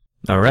gun.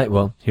 All right,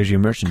 well, here's your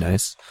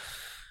merchandise.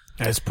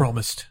 As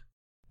promised.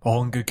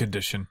 All in good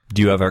condition.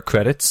 Do you have our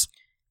credits?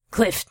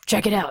 Cliff,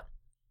 check it out.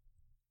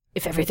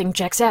 If everything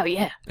checks out,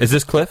 yeah. Is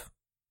this Cliff?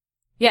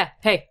 Yeah.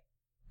 Hey.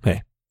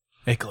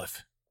 Hey,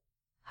 Cliff.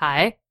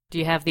 Hi. Do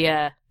you have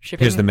the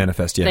shipping? Here's the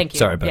manifest, yeah. Thank you.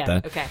 Sorry about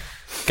that. Okay.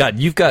 God,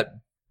 you've got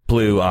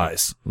blue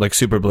eyes, like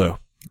super blue.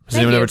 Has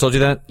anyone you. ever told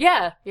you that?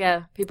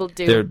 Yeah. People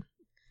do. They're...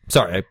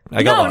 Sorry,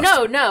 I got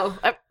lost. No.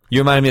 You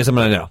remind me of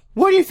someone I know.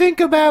 What do you think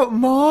about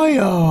my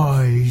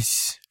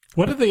eyes?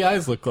 What do the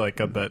eyes look like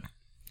on that?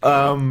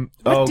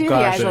 What do the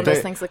eyes on those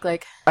they- things look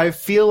like? I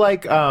feel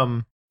like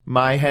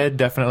my head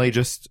definitely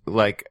just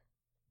like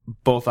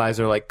both eyes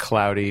are like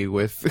cloudy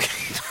with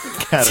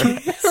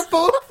cataracts.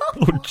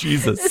 Oh,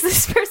 Jesus. Is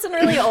this person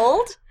really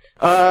old?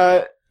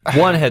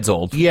 One head's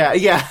old.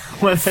 Yeah.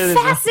 One head is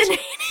Fascinating.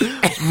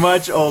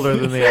 much older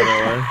than the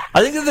other one.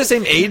 I think they're the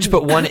same age,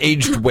 but one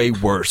aged way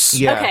worse.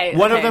 Yeah. Okay,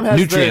 One of okay. them has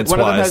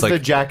Nutrients-wise, the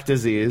like- Jack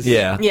disease.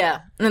 Yeah.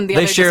 Yeah. And the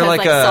They other share just has like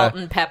like a- salt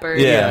and pepper.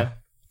 Yeah.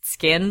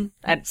 Skin.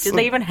 Did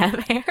they even have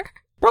hair?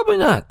 Probably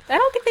not. I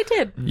don't think they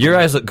did. Your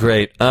eyes look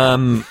great.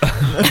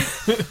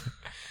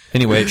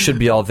 Anyway, it should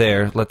be all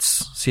there.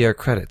 Let's see our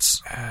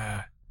credits.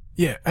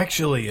 Yeah,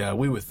 actually,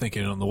 we were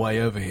thinking on the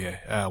way over here,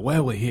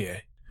 while we're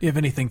here, do you have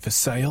anything for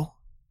sale?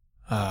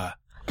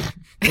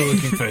 We're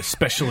looking for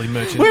specially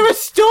merchandise. We're a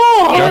store.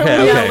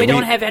 Okay, we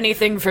don't have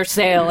anything for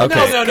sale. Okay.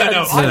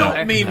 No.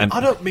 I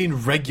No. don't mean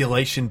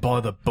regulation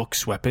by the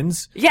books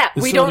weapons. Yeah,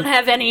 The we sort don't of-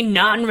 have any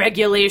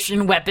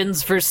non-regulation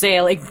weapons for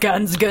sale. Like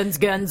guns,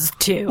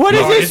 too. What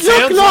does No, this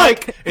look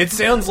like? It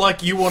sounds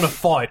like you want to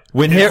fight.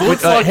 When It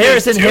looks like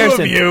there's two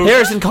of you.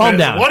 Harrison, calm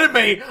down. What did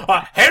me?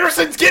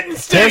 Harrison's getting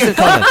steam. Harrison,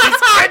 calm down.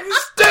 He's getting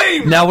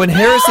steam. Now, when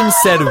Harrison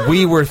said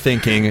we were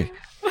thinking,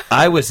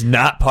 I was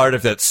not part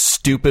of that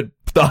stupid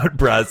thought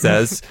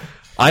process.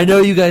 I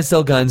know you guys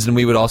sell guns, and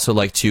we would also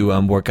like to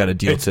work out a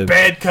deal It's to.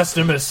 bad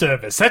customer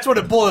service. That's what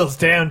it boils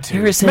down to.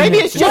 Harrison, Maybe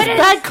it's just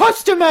bad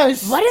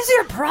customers. What is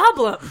your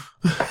problem?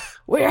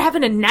 We're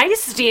having a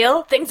nice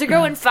deal. Things are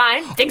going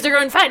fine. Things are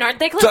going fine, aren't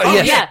they, Cliff? So,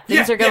 yes. Yeah,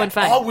 things are going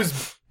fine.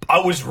 I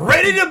was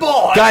ready to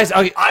buy, Guys,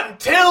 okay.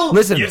 until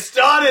Listen. you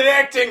started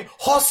acting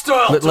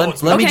hostile.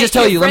 towards me. let me just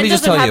tell you. Let me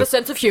just tell have you. a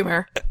sense of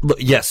humor. Look,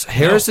 yes,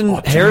 Harrison No,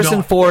 I do Harrison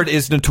not. Ford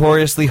is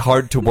notoriously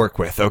hard to work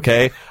with.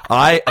 Okay,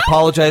 I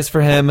apologize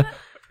for him.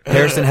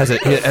 Harrison has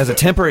a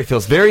temper. He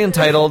feels very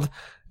entitled,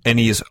 and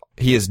he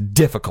is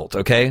difficult.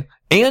 Okay,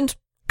 and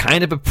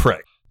kind of a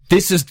prick.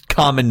 This is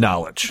common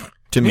knowledge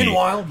to me.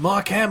 Meanwhile,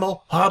 Mark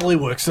Hamill hardly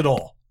works at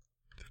all.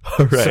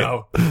 All right.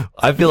 So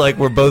I feel like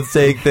we're both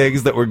saying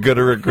things that we're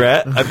gonna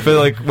regret. I feel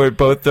like we're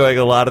both doing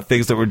a lot of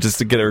things that we're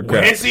just gonna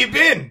regret. where's he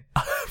been?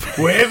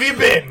 Where have you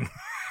been?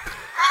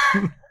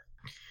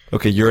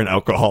 Okay, you're an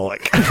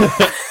alcoholic.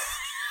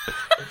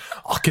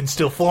 I can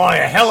still fly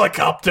a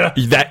helicopter.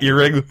 That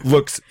earring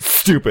looks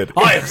stupid.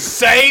 I have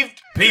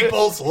saved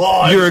people's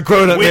lives. You're a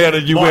grown-up with man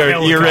and you my wear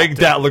an earring.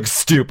 helicopter. That looks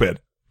stupid.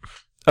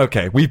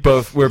 Okay, we're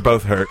both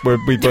hurt.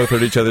 We both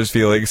hurt each other's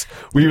feelings.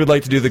 We would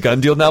like to do the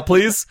gun deal now,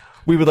 please.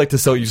 We would like to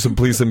sell you some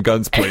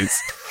guns, please.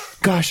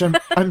 Gosh,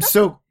 I'm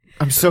so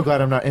glad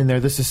I'm not in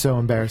there. This is so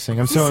embarrassing.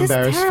 I'm so This is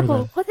embarrassed for terrible.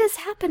 them. What is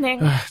happening?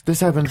 This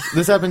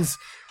happens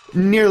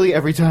nearly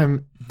every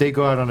time they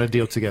go out on a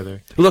deal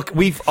together. Look,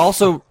 we've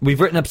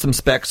written up some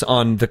specs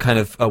on the kind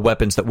of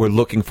weapons that we're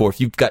looking for.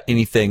 If you've got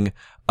anything,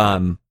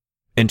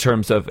 in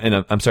terms of,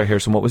 and I'm sorry,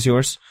 Harrison, what was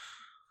yours?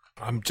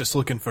 I'm just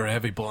looking for a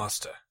heavy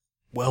blaster.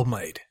 Well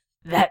made.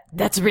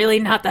 That's really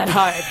not that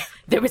hard.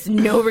 There was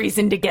no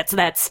reason to get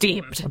that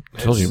steamed. I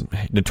told you,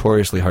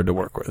 notoriously hard to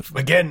work with.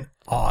 Again,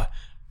 I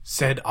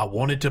said I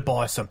wanted to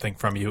buy something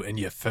from you, and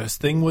your first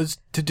thing was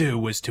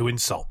to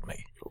insult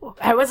me.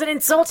 I wasn't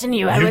insulting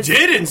you. You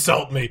did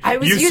insult me. I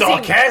was you using-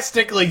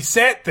 sarcastically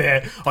sat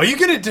there. Are you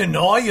going to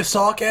deny your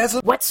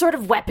sarcasm? What sort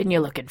of weapon you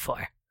looking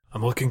for?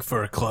 I'm looking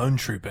for a clone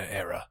trooper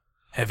era.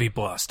 Heavy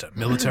blaster.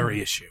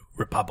 Military issue.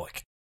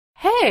 Republic.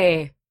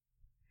 Hey,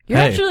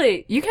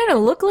 you kind of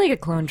look like a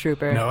clone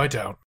trooper. No, I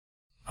don't.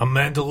 I'm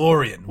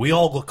Mandalorian. We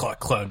all look like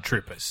clone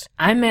troopers.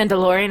 I'm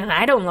Mandalorian, and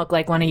I don't look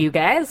like one of you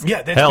guys.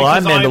 Yeah, that's Hell,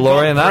 I'm because I've got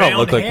Mandalorian. I don't brown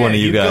look like hair. one of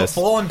you You've got guys.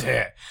 blonde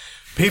hair.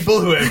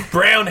 People who have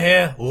brown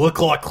hair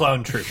look like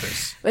clone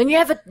troopers. And you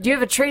have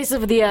a trace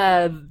of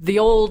the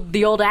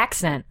old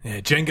accent. Yeah,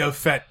 Jango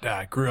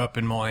Fett grew up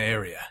in my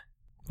area.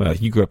 Well,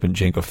 you grew up in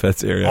Jango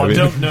Fett's area. I I mean,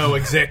 don't know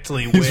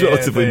exactly where He's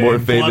relatively their more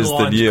famous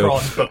than bloodlines you.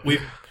 cross, but we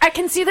I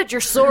can see that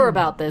you're sore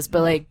about this,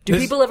 but like, do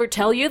This- people ever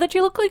tell you that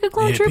you look like a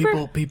clone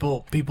trooper?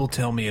 people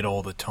tell me it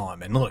all the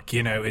time. And look,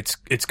 you know,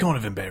 it's kind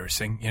of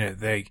embarrassing. You know,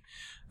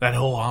 that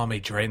whole army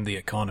drained the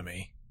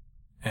economy,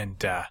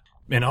 and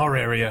in our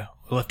area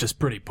left us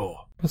pretty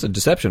poor. that's a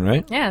deception,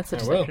 right? Yeah, it's a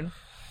I will. deception.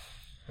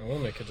 I will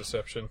make a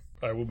deception.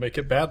 I will make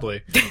it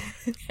badly.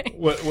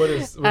 what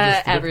is the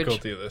average.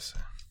 difficulty of this?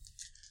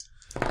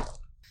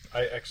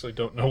 I actually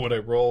don't know what I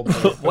rolled.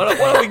 Why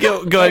don't we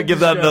go ahead and give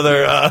that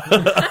another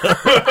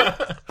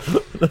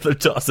another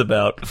toss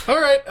about? All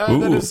right, that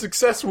Ooh. is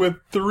success with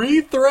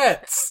 3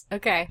 threats.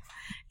 Okay,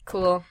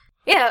 cool.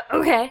 Yeah,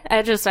 okay.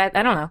 I don't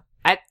know.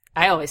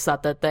 I always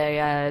thought that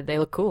they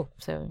look cool.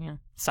 So yeah,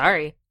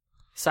 sorry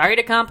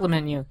to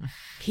compliment you.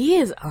 He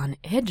is on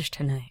edge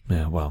tonight.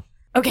 Yeah, well,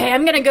 Okay,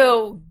 I'm gonna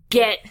go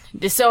get.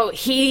 So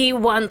he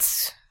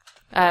wants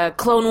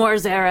Clone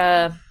Wars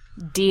era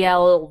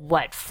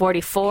DL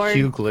 44.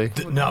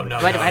 Hughley. No,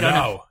 I don't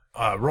know.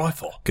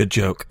 Rifle. good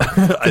joke.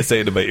 I say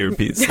it in my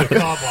earpiece.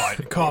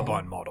 The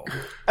carbine model.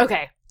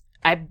 Okay,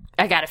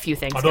 I got a few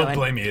things I don't going.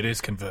 blame you. It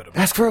is convertible.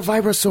 Ask for a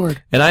vibro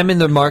sword. And I'm in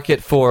the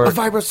market for A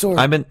vibro sword.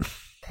 I'm in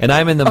the a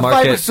vibro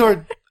market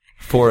sword.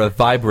 for a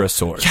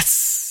Vibrasword.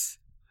 Yes.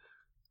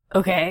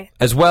 Okay,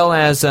 As well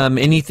as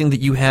anything that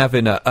you have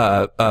in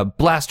a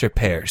blaster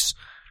pairs.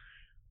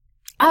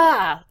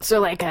 so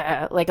like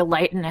a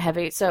light and a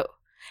heavy. So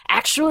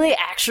actually,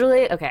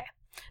 okay,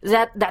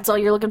 that's all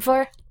you're looking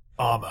for?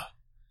 Armor.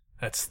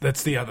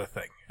 That's the other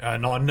thing.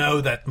 And I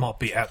know that might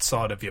be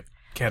outside of your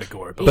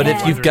category. But Yeah.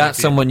 if you've got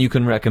someone you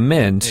can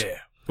recommend, Yeah,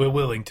 we're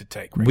willing to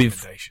take We've-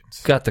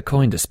 recommendations. got the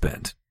coin to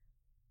spend.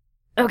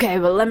 Okay,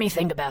 well let me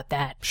think about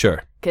that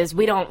Sure. because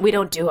we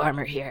don't do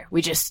armor here.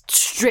 We just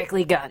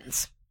strictly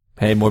guns.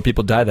 Hey, more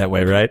people die that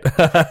way, right?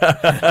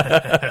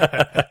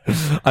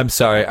 I'm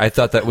sorry. I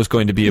thought that was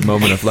going to be a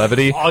moment of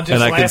levity, I'll just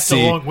and I can laugh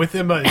see. along with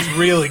him. It's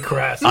really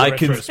crass. in I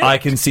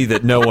retrospect. can see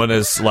that no one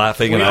is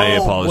laughing, and We I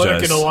all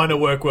apologize. work in a line of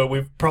work where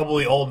we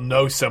probably all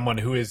know someone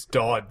who has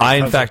died. I,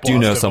 in because fact, of do know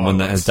blaster someone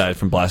that has violence. died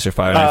from blaster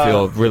fire, and I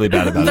feel really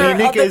bad about it.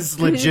 Nick is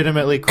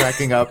legitimately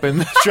cracking up in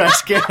the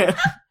trash can.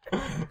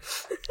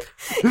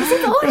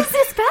 What is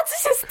this?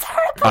 This is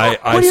terrible. What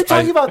are you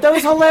talking about? That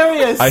was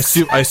hilarious.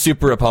 I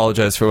super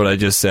apologize for what I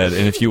just said,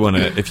 and if you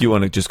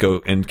wanna just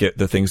go and get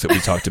the things that we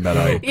talked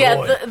about,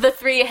 Yeah, the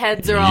three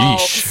heads are all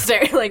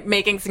Yeesh. like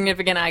making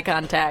significant eye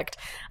contact.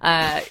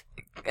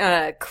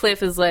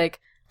 Cliff is like,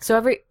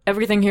 so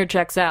everything here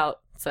checks out.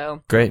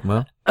 So great.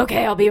 Well,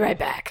 okay, I'll be right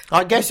back.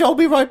 I guess I'll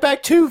be right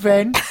back too,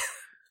 then.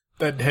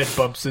 That head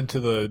bumps into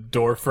the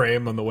door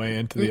frame on the way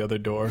into the other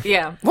door.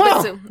 Yeah,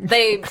 Wow. So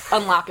they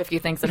unlock a few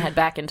things and head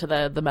back into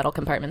the metal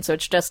compartment. So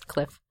it's just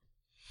Cliff.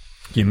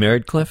 you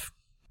married Cliff?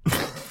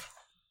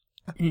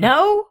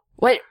 No,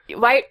 what?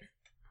 Why?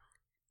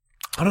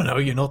 I don't know.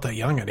 You're not that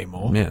young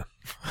anymore. Yeah.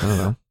 I don't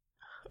know.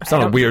 It's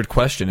not a weird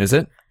question, is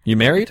it? You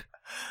married?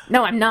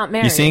 No, I'm not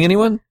married. You seeing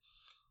anyone?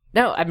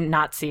 No, I'm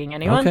not seeing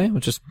anyone. Okay, we're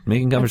just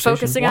making I'm conversation.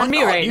 focusing Why on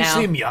me not? right you now.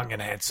 seem young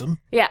and handsome.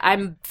 Yeah,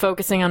 I'm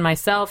focusing on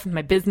myself and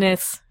my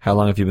business. How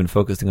long have you been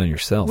focusing on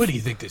yourself? Where do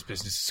you think this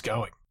business is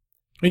going?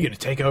 Are you going to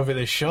take over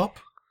this shop?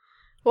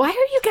 Why are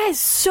you guys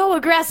so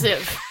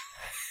aggressive?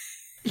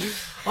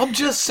 I'm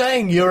just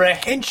saying, you're a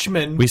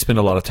henchman. We spend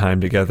a lot of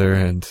time together,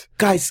 and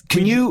Guys,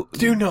 can you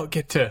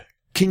get to...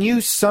 Can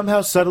you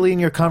somehow subtly in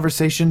your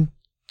conversation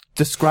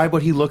describe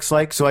what he looks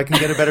like so I can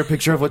get a better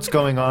picture of what's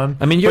going on?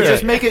 I mean, But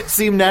just make it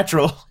seem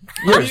natural.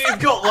 You've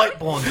got light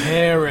blonde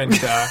hair and,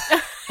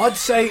 I'd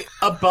say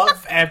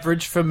above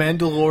average for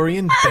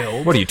Mandalorian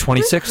build. What are you,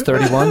 26,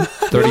 31,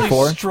 34?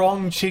 Really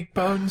strong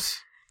cheekbones.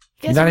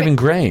 You're not even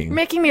graying.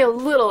 Making me a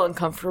little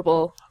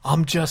uncomfortable.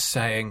 I'm just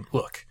saying,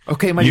 look.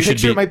 Okay, my You should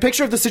picture be- my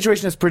picture of the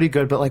situation is pretty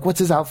good, but like what's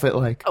his outfit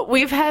like?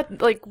 We've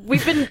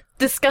been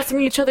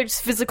discussing each other's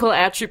physical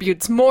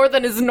attributes more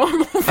than is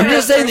normal. I'm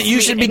just saying that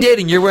you should be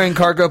dating. You're wearing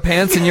cargo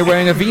pants and you're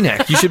wearing a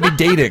V-neck. You should be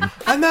dating.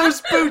 And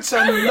those boots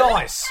are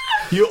nice.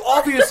 You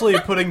obviously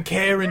are putting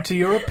care into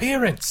your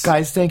appearance.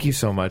 Guys, thank you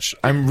so much.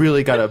 I'm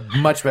really got a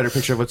much better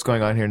picture of what's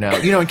going on here now.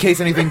 You know, in case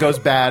anything goes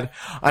bad,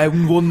 I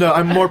will know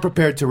I'm more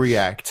prepared to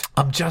react.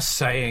 I'm just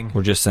saying,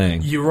 We're just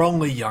saying. you're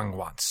only young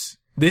once.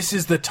 This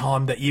is the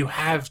time that you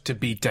have to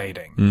be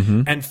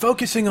dating. And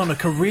focusing on a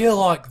career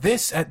like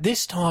this at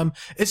this time,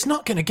 it's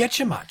not going to get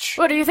you much.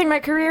 What do you think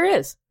my career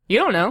is? You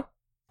don't know.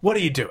 What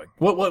are you doing?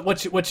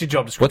 What's your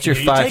job description? What's your Are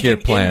you 5-year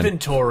taking plan?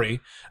 Inventory,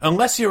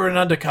 unless you're an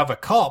undercover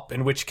cop,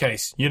 in which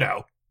case, you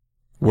know,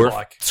 We're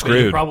like, You're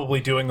screwed.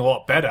 probably doing a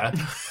lot better.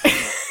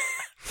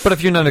 But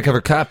if you're an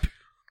undercover cop,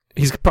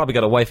 he's probably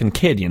got a wife and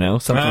kid, you know?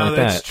 Something like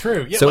that's that.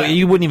 true. Yeah, so well-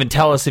 you wouldn't even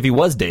tell us if he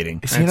was dating.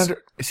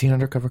 Is he an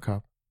undercover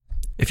cop?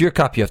 If you're a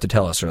cop, you have to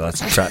tell us, or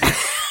that's a trap.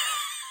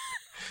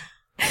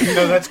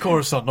 No, that's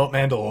Coruscant, not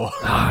Mandalore.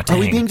 Ah, Are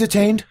we dang. being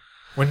detained?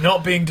 We're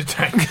not being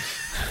detained.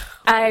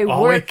 I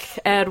Oh, work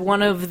at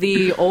one of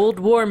the old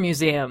war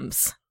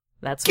museums.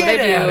 That's what Get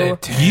I out do.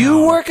 of town.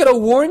 You work at a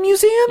war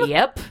museum?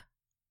 Yep.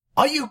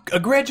 Are you a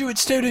graduate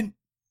student?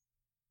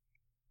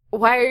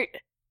 Why?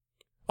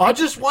 I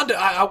just wonder.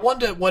 I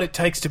wonder what it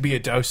takes to be a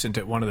docent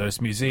at one of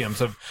those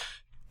museums. I've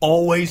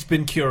always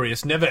been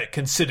curious. Never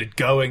considered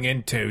going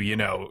into,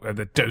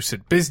 the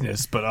docent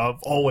business, but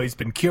I've always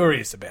been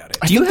curious about it.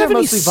 Do you think have they're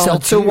any mostly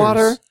seltzer volunteers.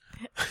 water?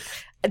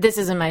 This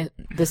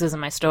isn't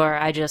my store.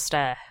 I just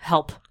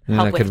help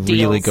I with could deals.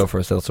 really go for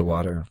a seltzer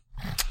water.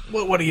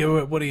 What are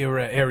your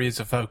areas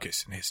of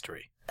focus in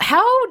history?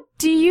 How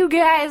do you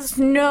guys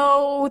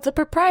know the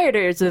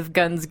proprietors of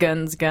Guns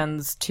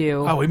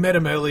 2? Oh, we met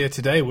him earlier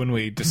today when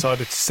we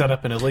decided to set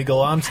up an illegal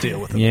arms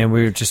deal with him. Yeah,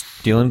 we were just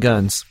dealing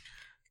guns.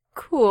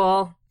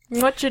 Cool.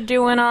 What you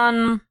doing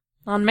on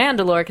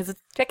Mandalore? Because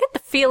I get the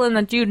feeling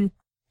that you're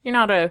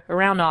not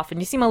around often.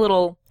 You seem a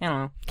little, I don't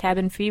know,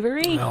 cabin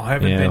fevery. Well, I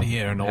haven't Yeah, been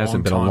here in a long time.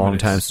 Hasn't been a long and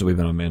time it's since we've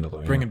been on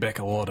Mandalore. bringing back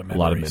a lot of a memories.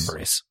 lot of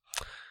memories.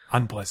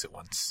 Unpleasant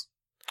ones.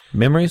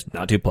 Memories?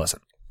 Not too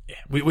pleasant. Yeah,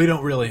 we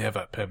don't really have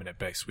a permanent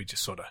base. We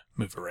just sort of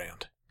move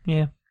around.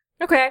 Yeah.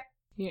 Okay.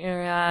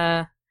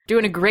 You're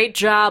doing a great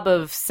job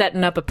of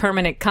setting up a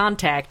permanent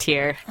contact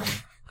here.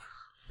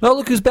 Oh,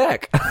 look who's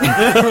back.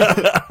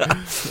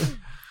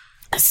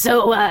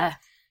 So,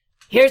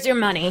 here's your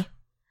money.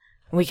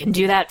 We can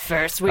do that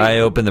first. I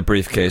open the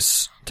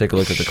briefcase, take a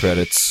look at the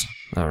credits.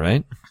 All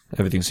right.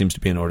 Everything seems to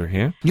be in order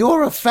here.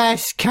 You're a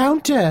fast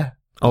counter.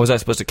 Oh, was I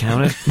supposed to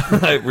count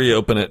it? I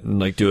reopen it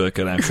and do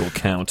an actual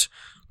count.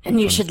 And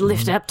you should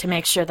lift up to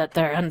make sure that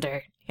they're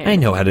under. I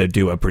know how to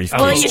do a briefcase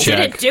Well, you check.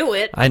 didn't do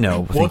it. I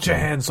know. Watch your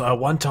hands.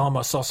 One time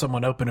I saw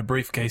someone open a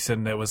briefcase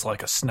and there was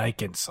like a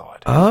snake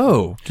inside.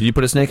 Oh, did you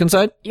put a snake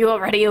inside? You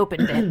already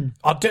opened it.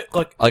 I did,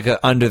 Like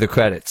under the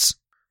credits.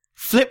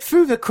 flip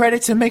through the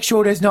credits and make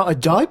sure there's not a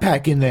die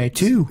pack in there,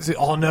 too.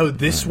 Oh, no,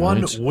 this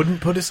one wouldn't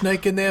put a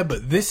snake in there,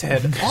 but this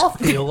head, I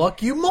feel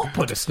like you might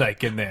put a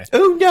snake in there.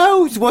 Who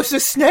knows? What's a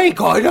snake?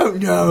 I don't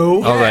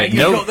know. All right, You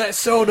no, got that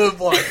sort of,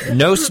 like...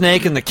 no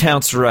snake and the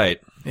count's right.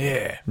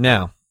 Yeah.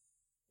 Now,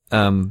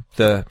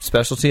 the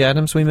specialty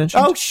items we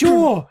mentioned? Oh,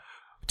 sure.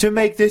 To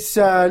make this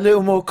a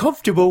little more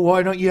comfortable,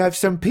 why don't you have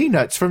some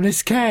peanuts from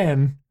this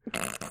can?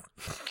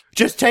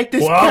 Just take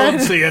this Well, I can.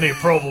 don't see any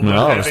problem with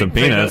No, having some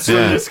peanuts, in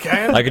yeah. this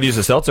can. I could use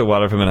a seltzer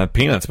water if I'm going to have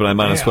peanuts, but I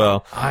might as Yeah,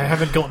 well. I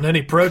haven't gotten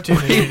any protein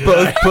in We it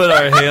both today. put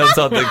our hands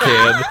on the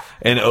can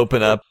and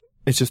open up.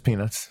 It's just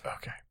peanuts.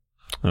 Okay.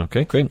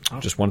 Okay, great.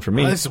 Just one for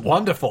me. Oh, this is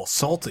wonderful.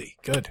 Salty.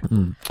 Good.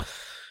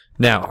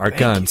 Now, our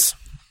guns.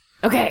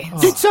 Okay.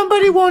 Did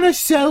somebody want a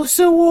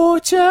seltzer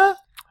water?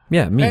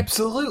 Yeah, me.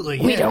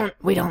 Absolutely. We yeah.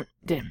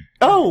 don't.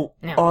 Oh,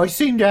 No. I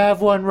seem to have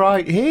one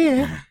right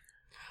here.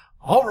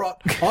 All right.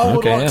 I would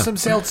Okay, like yeah. some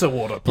seltzer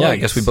water, please. Yeah, I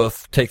guess we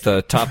both take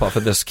the top off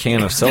of this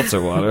can of seltzer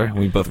water.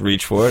 We both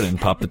reach for it and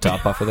pop the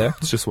top off of there.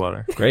 It's just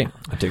water. Great.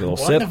 I take a little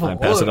Wonderful. sip.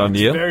 I pass it on to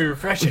It's you. very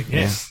refreshing.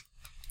 Yes.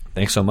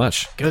 Thanks so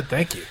much. Good.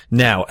 Thank you.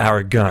 Now,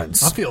 our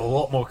guns. I feel a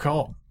lot more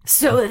calm.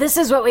 So this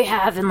is what we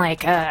have in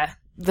like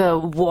the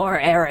war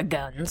era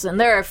guns, and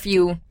there are a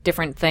few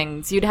different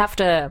things. You'd have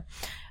to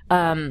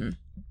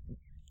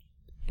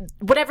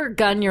whatever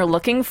gun you're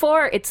looking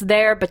for, it's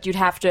there, but you'd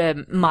have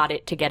to mod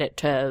it to get it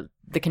to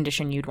the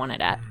condition you'd want it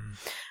at.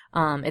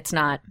 It's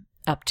not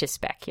up to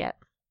spec yet.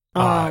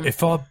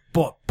 If I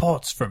bought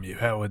parts from you,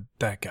 how would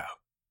that go?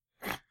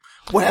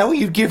 Well,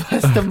 you give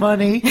us the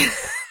money,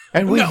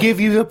 and we give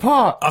you the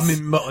parts. I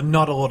mean,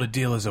 not a lot of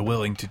dealers are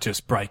willing to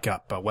just break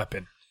up a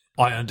weapon.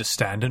 I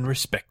understand and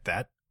respect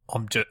that.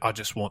 I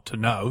just want to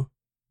know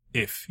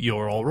if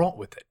you're all right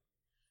with it.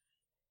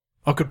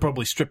 I could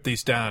probably strip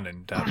these down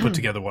and put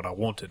together what I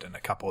wanted in a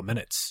couple of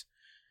minutes.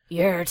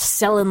 You're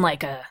selling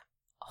like a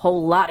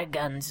whole lot of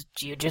guns.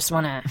 Do you just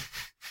want to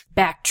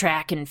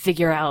backtrack and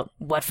figure out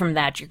what from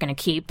that you're going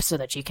to keep so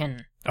that you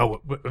can... Oh,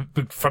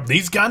 from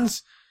these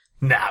guns?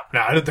 No,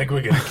 I don't think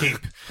we're going to keep.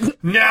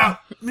 No,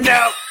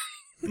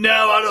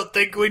 I don't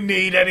think we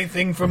need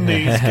anything from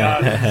these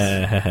guns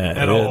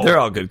at all. They're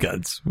all good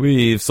guns.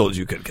 We've sold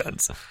you good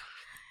guns.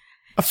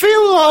 I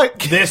feel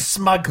like... This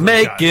smuggling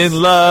Making guns.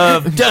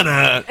 love, done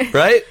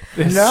right?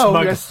 This No,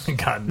 smuggling that's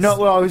guns. not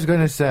what I was going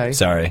to say.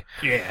 Sorry.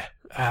 Yeah,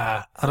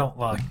 I don't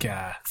like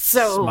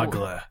So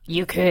smuggler.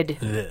 you could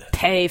Ugh.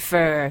 pay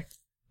for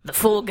the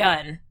full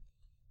gun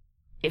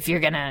if you're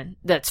gonna...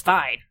 That's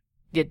fine.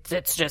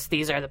 It's just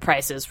these are the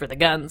prices for the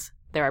guns.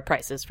 There are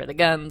prices for the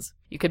guns.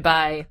 You could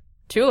buy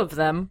 2 of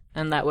them,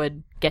 and that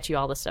would get you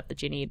all the stuff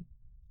that you need.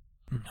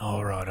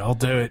 All right, I'll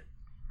do it.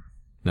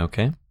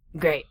 Okay.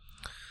 Great.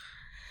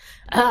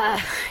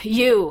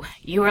 You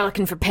were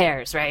looking for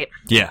pairs, right?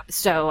 Yeah.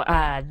 So,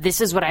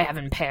 this is what I have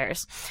in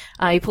pairs.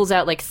 He pulls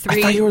out like 3...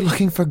 I thought you were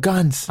looking for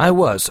guns. I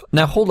was.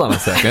 Now, hold on a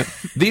second.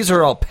 These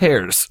are all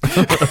pairs.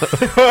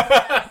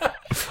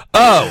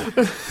 Oh,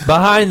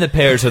 behind the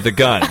pairs are the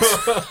guns.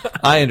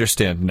 I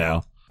understand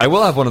now. I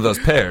will have one of those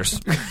pears.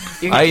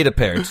 I eat a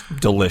pear. It's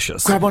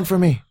delicious. Grab one for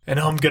me. And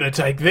I'm going to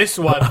take this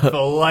one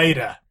for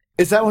later.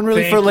 Is that one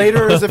really Thank for you.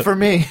 later, or is it for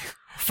me?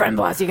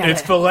 Framboise, you gotta...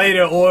 It's for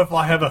later, or if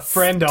I have a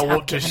friend I Stop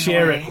want to giving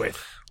share away. it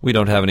with. We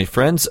don't have any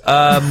friends.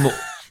 I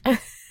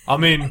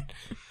mean,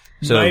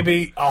 So-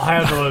 maybe I'll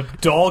have a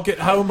dog at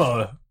home,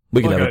 or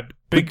We could like have a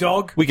big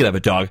dog. We could have a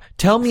dog.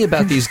 Tell me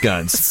about these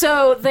guns.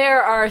 So,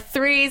 there are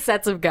 3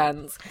 sets of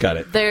guns. Got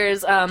it.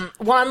 There's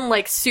one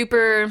like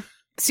super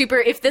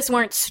if this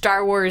weren't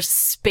Star Wars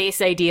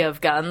space idea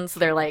of guns,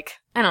 they're like,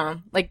 I don't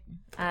know, like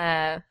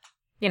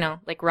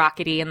like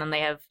rockety, and then they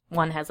have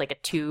one has like a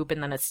tube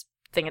and then a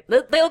thing.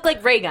 They look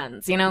like ray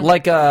guns, you know?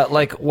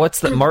 Like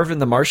what's the Marvin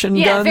the Martian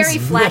Yeah, guns? very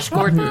Flash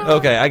Gordon.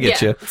 Okay, I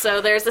get you.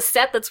 So there's a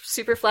set that's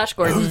super Flash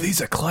Gordon. Oh, these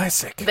are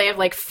classic. They have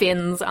like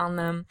fins on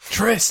them.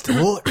 Trist,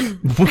 look.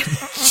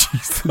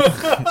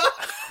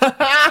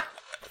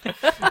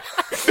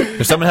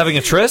 Is someone having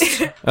a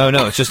tryst? Oh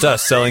no, it's just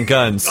us selling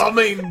guns. I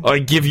mean, I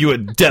give you a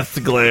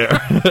death glare.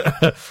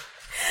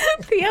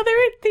 The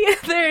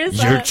other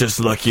is You're just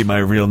lucky my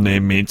real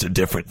name means a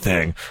different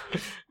thing.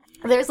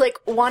 there's like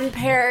one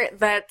pair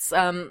that's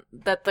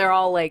that they're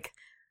all like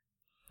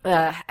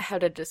how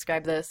to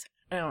describe this?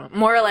 I don't know.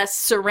 More or less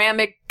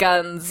ceramic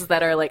guns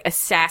that are like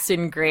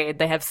assassin grade.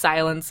 They have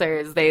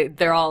silencers.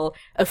 They're all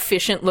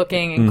efficient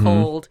looking and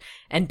cold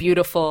and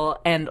beautiful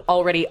and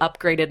already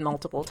upgraded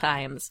multiple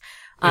times.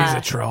 these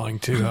are trying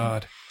too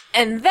hard.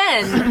 And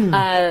then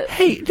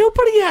Hey,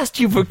 nobody asked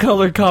you for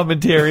color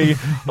commentary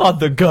on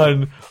the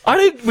gun. I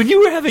didn't. When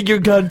you were having your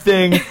gun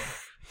thing,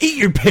 eat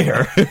your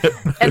pear.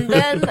 and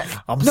then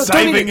I'm No,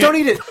 saving don't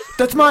eat it.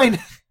 That's mine.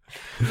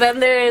 then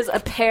there is a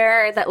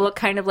pair that look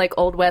kind of like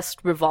Old West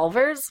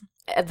revolvers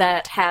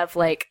that have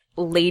like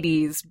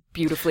ladies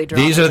beautifully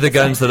drawn. These are into the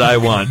guns center. that I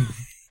want.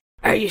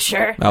 Are you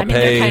sure? I'll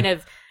pay-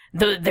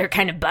 They're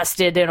kind of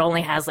busted. It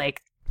only has like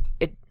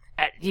it.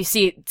 You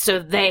see, so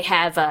they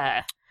have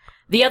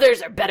The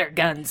others are better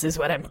guns, is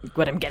what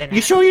I'm getting at.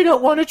 You sure you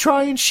don't want to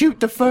try and shoot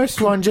the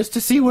first one just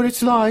to see what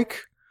it's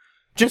like?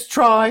 Just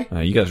try.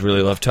 You guys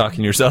really love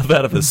talking yourself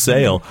out of a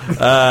sale.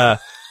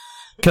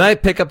 Can I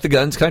pick up the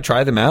guns? Can I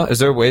try them out? Is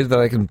there a way that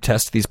I can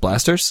test these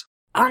blasters?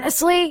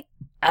 Honestly,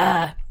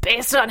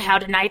 based on how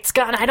tonight's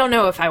gone, I don't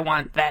know if I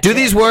want that. Do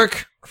these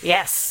work?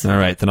 Yes. All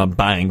right, then I'm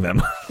buying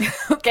them.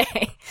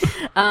 Okay.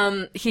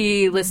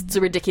 He lists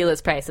a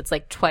ridiculous price. It's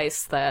like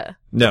twice the...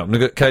 No,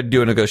 can I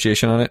do a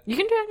negotiation on it? You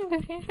can do a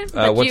negotiation.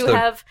 But what's you the...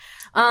 have...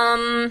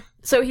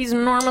 So he's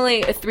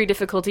normally a 3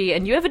 difficulty,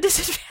 and you have a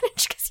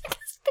disadvantage because you guys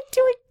have been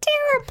doing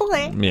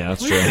terribly. Yeah,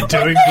 that's true.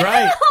 Doing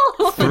great.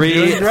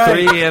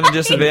 Three and a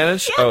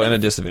disadvantage? Oh, and a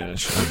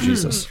disadvantage. Oh,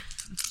 Jesus.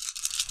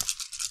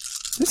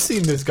 This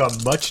scene has gone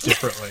much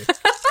differently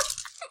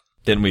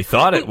than we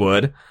thought it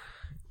would.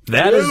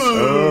 That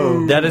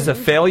is a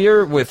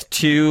failure with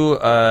 2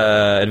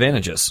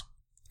 advantages.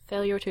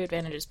 Failure 2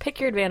 advantages. Pick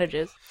your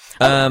advantages.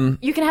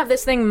 You can have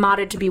this thing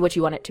modded to be what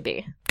you want it to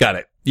be. Got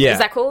it. Yeah. Is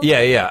that cool?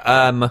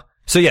 Yeah.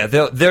 So yeah,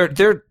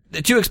 they're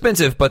too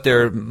expensive, but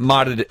they're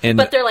modded in.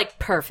 But they're like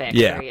perfect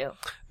for you.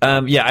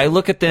 Yeah. I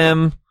look at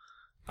them.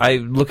 I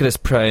look at his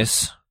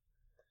price.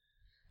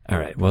 All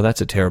right. Well,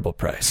 that's a terrible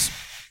price,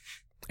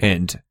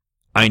 and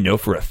I know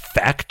for a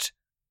fact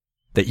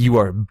that you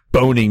are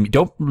boning me.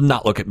 Don't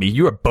not look at me.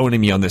 You are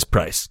boning me on this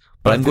price,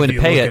 but I'm going to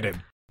pay it.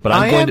 But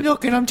I am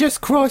looking. I'm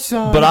just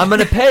cross-eyed. But I'm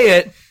going to pay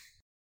it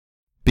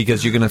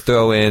because you're going to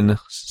throw in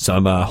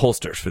some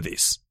holsters for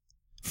these.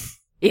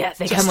 Yeah,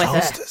 they come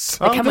with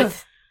They come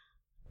with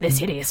this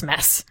hideous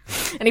mess,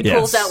 and he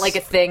pulls out like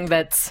a thing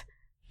that's.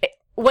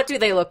 What do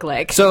they look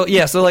like? So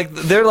yeah,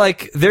 they're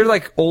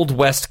like Old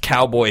West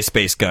cowboy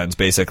space guns,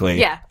 basically.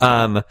 Yeah.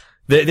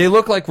 They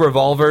look like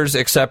revolvers,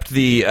 except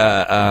the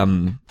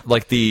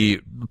like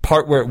the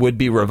part where it would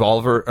be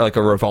revolver, like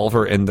a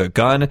revolver in the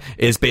gun,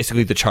 is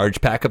basically the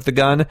charge pack of the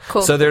gun.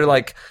 Cool. So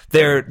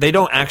they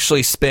don't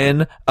actually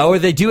spin. Or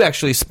they do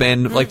actually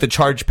spin. Like the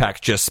charge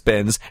pack just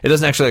spins. It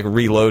doesn't actually like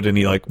reload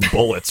any like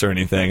bullets or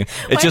anything.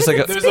 It's just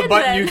like there's a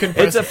button you can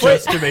press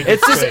just to make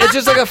it's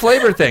just like a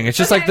flavor thing. It's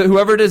just like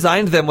whoever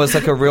designed them was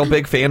like a real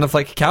big fan of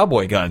like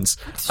cowboy guns.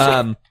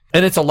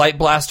 And it's a light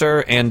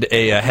blaster and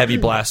a heavy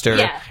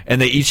blaster,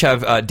 and they each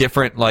have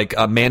different like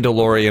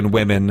Mandalorian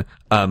women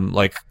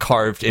like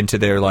carved into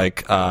their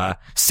like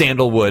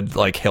sandalwood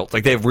like hilt.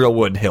 Like they have real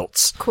wood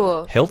hilts.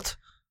 Cool. Hilt?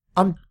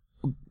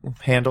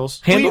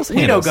 Handles.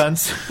 We know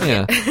guns.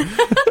 Yeah.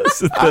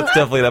 That's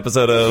definitely an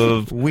episode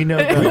of We Know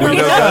Guns. We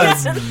Know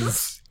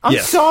Guns. I'm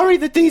sorry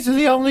that these are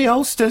the only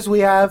holsters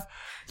we have.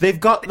 They've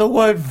got the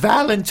word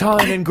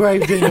Valentine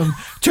engraved in them.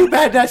 Too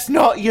bad that's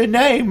not your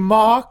name,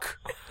 Mark.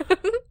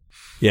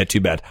 Yeah,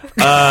 too bad.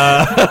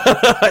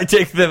 I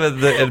take them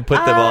and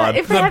put them on.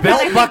 If the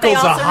belt buckles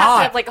are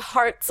hot. Have, like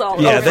hearts all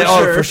over. Yeah, they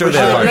are for sure. They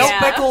are. Belt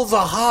buckles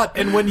are hot,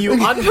 and when you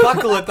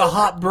unbuckle it, the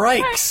hot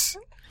breaks.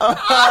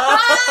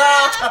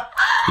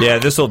 Yeah,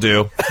 this will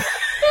do.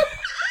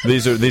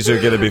 These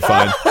are gonna be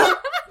fine.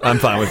 I'm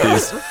fine with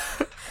these.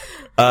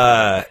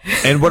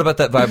 And what about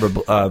that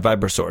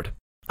vibra sword?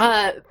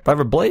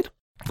 Vibra blade?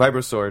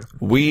 Vibra sword.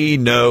 We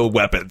know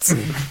weapons.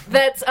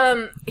 That's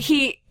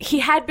he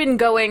had been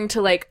going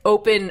to like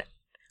open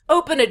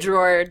a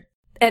drawer,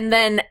 and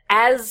then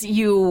as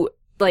you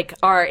like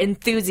are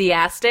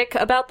enthusiastic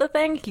about the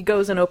thing, he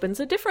goes and opens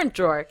a different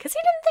drawer because he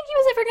didn't think he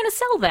was ever going to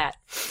sell that.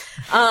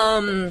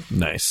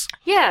 Nice.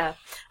 Yeah.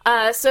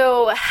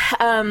 So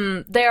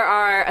there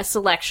are a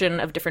selection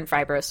of different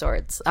vibro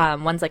swords.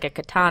 One's like a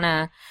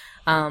katana.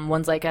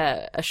 One's like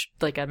a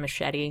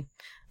machete.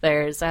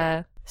 There's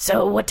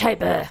so what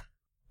type of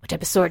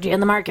sword are you in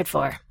the market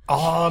for?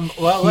 Well,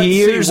 let's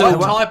see.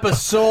 What type of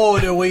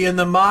sword are we in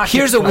the market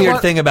Here's a for?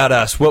 weird thing about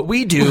us. What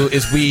we do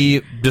is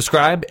we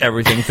describe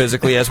everything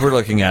physically as we're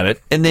looking at it,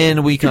 and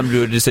then we come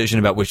to a decision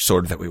about which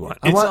sword that we want.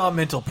 It's our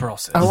mental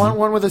process. I want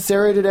one with a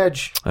serrated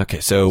edge. Okay,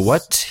 so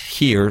what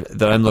here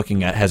that I'm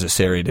looking at has a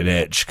serrated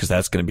edge, because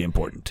that's going to be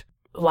important.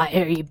 Why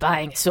are you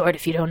buying a sword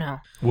if you don't know?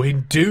 We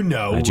do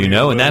know. I do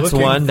know, and that's the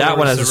one. That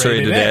one has a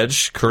serrated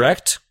edge,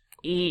 correct?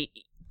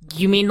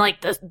 You mean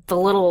like the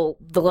little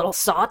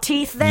saw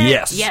teeth there?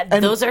 Yes. Yeah,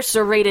 those are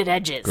serrated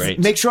edges. Great.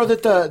 Make sure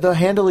that the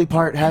handly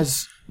part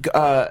has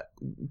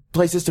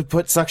places to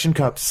put suction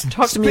cups.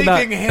 Talk to me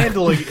about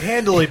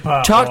handly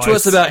parts. Talk to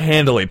us about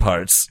handly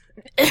parts.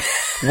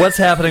 What's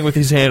happening with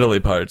these handly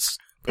parts?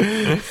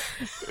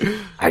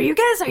 Are you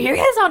guys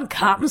on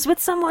comms with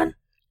someone?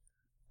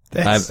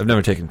 I've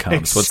never taken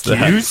comms. What's that?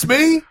 Excuse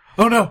me?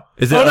 Oh no!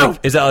 Is that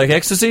like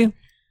ecstasy?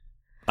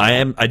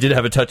 I did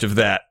have a touch of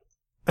that.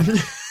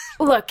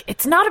 Look,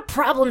 it's not a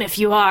problem if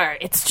you are.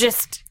 It's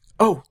just...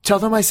 Oh, tell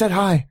them I said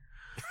hi.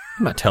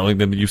 I'm not telling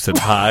them you said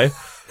hi.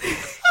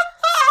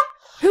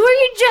 Who are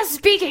you just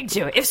speaking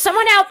to? If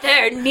someone out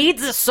there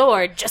needs a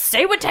sword, just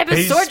say what type of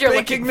sword you're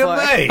looking for.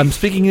 Me. I'm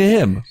speaking to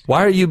him.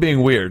 Why are you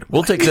being weird?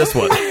 We'll take this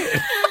one.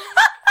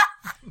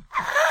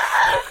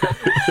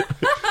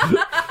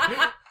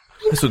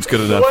 This one's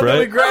good enough, What right? did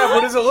we grab?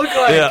 What does it look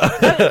like?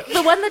 Yeah.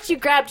 The one that you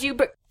grabbed,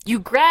 You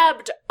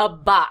grabbed a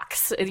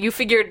box. You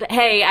figured,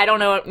 hey, I don't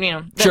know,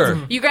 Sure.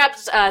 You grabbed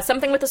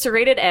something with a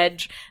serrated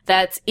edge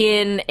that's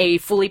in a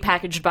fully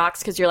packaged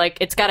box because you're like,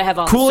 it's got to have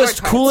all the sword parts,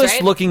 coolest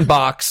right? looking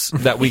box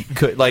that we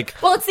could like.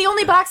 Well, it's the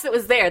only box that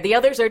was there. The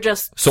others are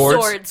just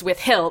Swords? with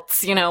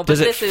hilts, But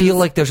Does it this feel is...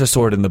 like there's a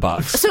sword in the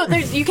box? So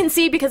you can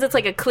see because it's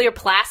like a clear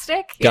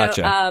plastic.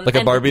 Gotcha. Like a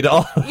and- Barbie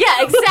doll.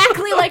 Yeah,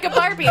 exactly like a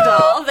Barbie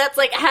doll. That's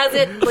like has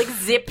it like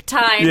zip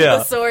tied Yeah.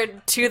 the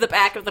sword to the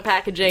back of the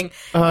packaging.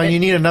 You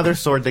need another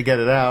sword to get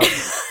it out.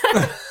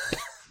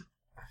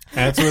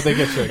 That's where they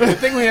get you. Good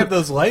thing we have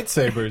those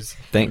lightsabers.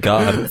 Thank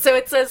God. So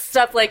it says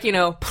stuff like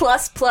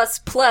plus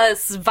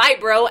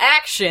vibro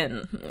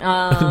action.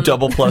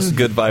 Double plus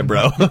good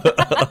vibro.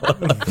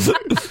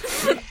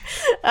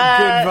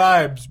 Good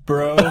vibes,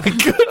 bro.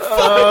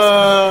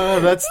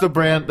 That's the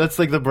brand. That's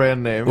like the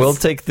brand name. We'll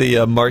take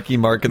the Marky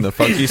Mark and the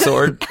Funky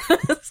Sword.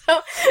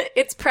 So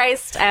it's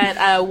priced at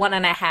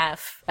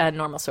 1.5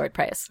 normal sword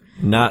price.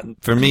 Not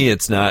for me.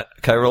 It's not.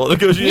 Can I roll a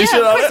negotiation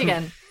Yeah, of on course it? you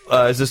can.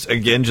 Is this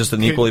again just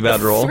an equally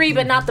bad roll? 3,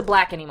 but not the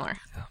black anymore.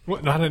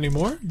 What, not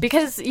anymore?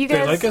 Because you guys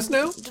They like us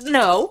now?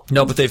 No.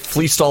 No, but they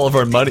fleeced all of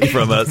our money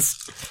from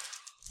us.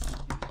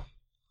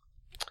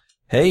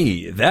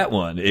 Hey, that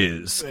one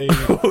is A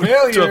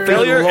failure. to a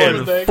failure Lord,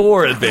 and thank-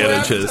 4 Well,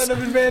 advantages. that's a ton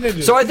of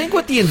advantages. So I think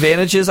with the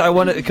advantages, I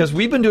want to, because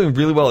we've been doing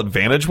really well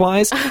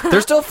advantage-wise.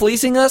 They're still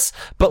fleecing us,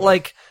 but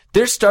like,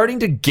 they're starting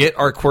to get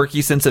our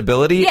quirky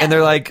sensibility, Yeah. and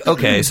they're like,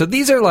 okay, so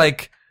these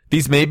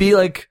may be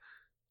like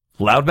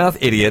loudmouth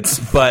idiots,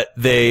 but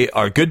they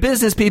are good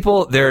business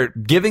people. They're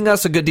giving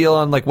us a good deal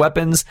on like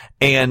weapons,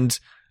 and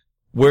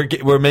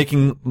we're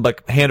making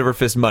like hand over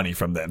fist money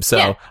from them. So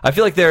Yeah. I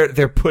feel like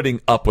they're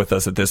putting up with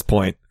us at this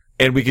point,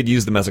 and we could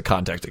use them as a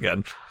contact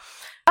again.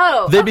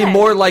 Oh, They'd be okay.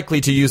 more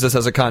likely to use us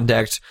as a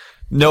contact,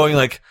 knowing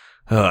like,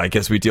 oh, I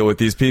guess we deal with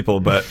these people,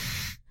 but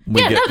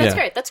we Yeah, that's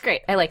great. That's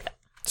great. I like that.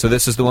 So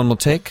this is the one we'll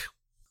take.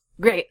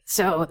 Great.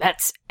 So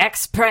that's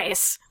X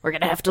price. We're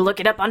gonna have to look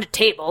it up on a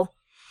table.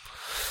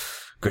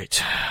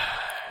 Great.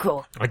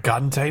 Cool. A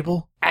gun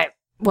table?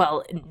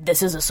 Well,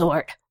 this is a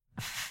sword.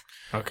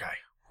 Okay.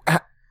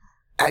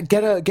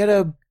 Get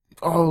a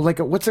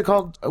what's it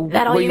called?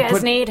 That all Where you guys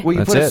put, need? Where you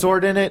That's put a it.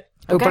 sword in it.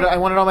 Okay. But I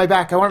want it on my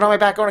back. I want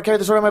to carry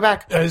the sword on my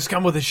back. Does it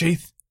come with a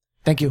sheath?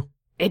 Thank you.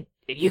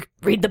 You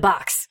read the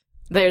box.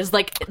 There's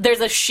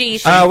a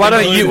sheath. Why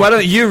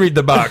don't you read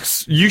the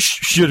box? You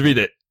should read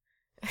it.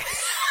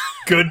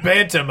 Good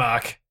banter,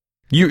 Mark.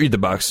 You read the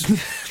box.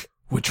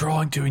 We're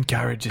trying to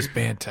encourage this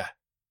banter.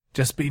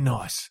 Just be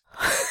nice.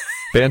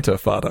 Banter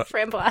fodder.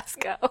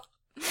 Framblasco.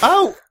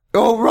 Oh,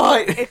 all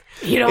right.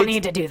 You don't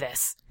need to do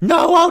this.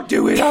 No, I'll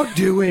do it. I'll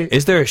do it.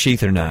 Is there a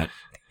sheath or not?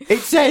 It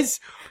says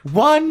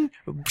one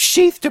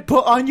sheath to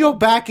put on your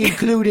back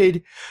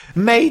included,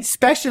 made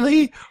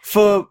specially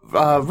for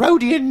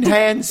Rhodian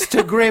hands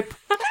to grip.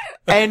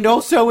 And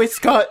also it's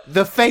got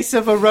the face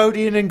of a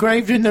Rhodian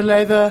engraved in the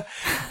leather.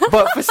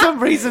 But for some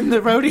reason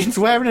the Rhodian's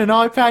wearing an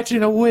eye patch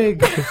and a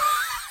wig.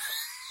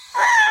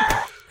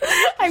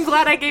 I'm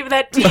glad I gave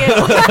that to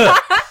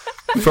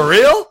you. For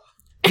real?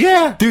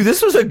 Yeah. Dude,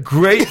 this was a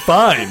great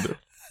find.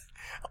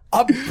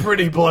 I'm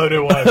pretty blown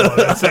away by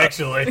this,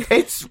 actually.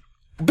 It's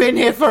been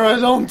here for a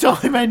long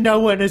time and no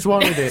one has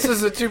wanted it.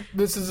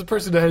 This is a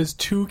person that has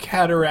 2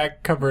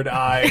 cataract-covered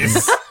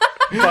eyes,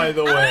 by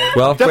the way.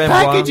 Well, The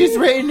package is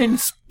written in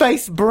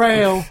space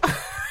braille.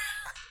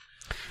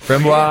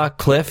 Frembois,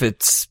 Cliff,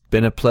 it's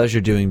been a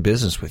pleasure doing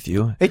business with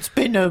you. It's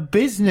been a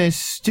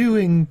business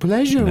doing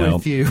pleasure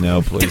with you.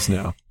 No, please,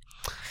 no.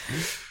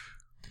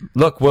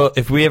 Look, well,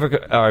 if we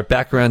ever are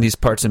back around these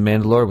parts of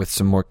Mandalore with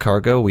some more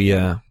cargo, we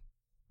know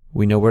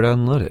where to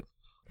unload it.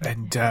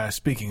 And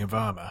speaking of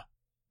armor,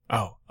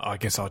 I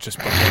guess I'll just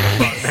put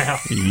that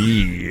on now.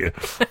 Yeah.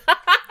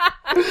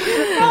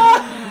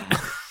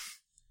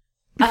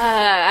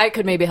 I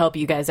could maybe help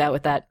you guys out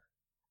with that.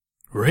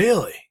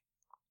 Really?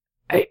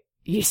 Are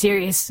you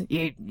serious?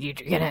 You're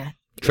gonna...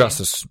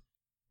 Trust us.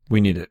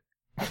 We need it.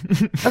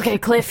 Okay,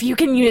 Cliff, you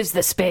can use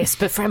the space,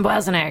 but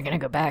Framboise and I are gonna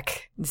go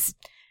back.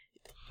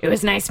 It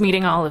was nice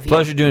meeting all of you.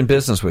 Pleasure doing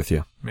business with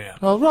you. Yeah.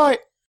 All right.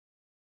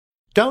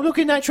 Don't look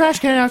in that trash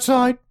can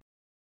outside.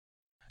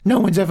 No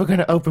one's ever going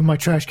to open my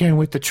trash can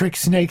with the trick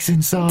snakes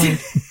inside.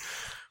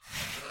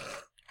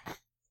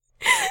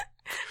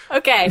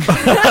 Okay.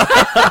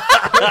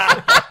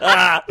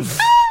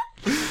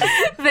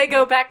 They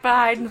go back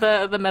behind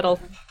the metal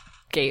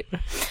gate.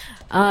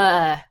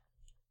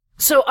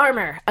 So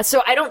armor.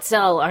 So I don't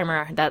sell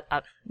armor,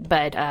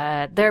 but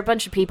there are a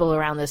bunch of people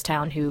around this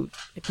town who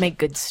make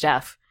good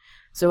stuff.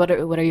 So what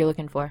are you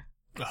looking for?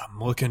 I'm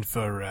looking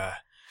for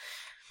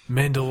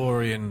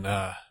Mandalorian.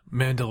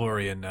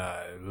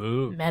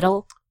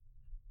 Metal?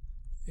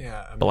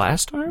 Yeah.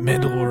 Blast armor?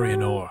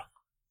 Mandalorian ore.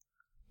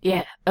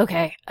 Yeah.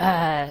 Okay.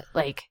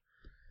 Like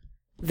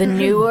the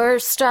newer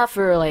stuff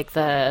or like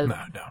the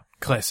No.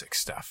 Classic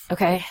stuff.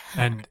 Okay.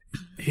 And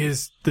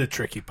here's the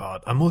tricky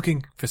part. I'm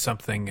looking for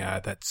something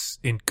that's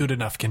in good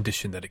enough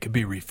condition that it can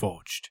be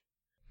reforged.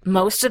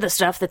 Most of the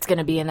stuff that's going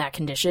to be in that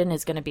condition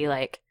is going to be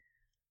like,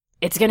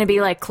 it's going to be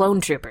like clone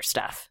trooper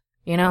stuff.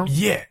 you know?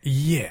 Yeah.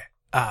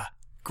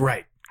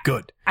 Great.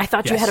 Good. I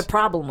thought you Yes. had a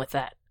problem with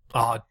that.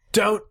 I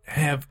don't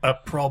have a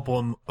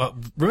problem.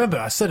 Remember,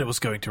 I said it was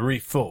going to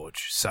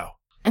reforge, so.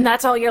 And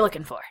that's all you're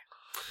looking for.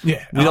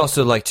 Yeah. We'd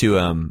also like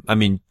to,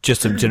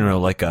 just in general,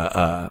 like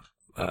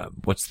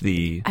what's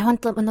the... I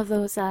want one of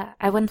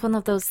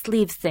those,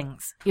 sleeve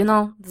things. You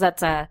know? Is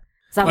that one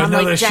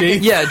Another like jacket?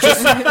 sheath? Yeah,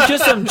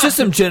 just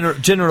some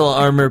general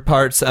armor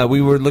parts.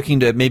 We were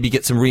looking to maybe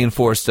get some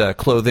reinforced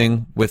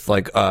clothing with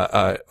like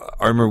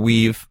armor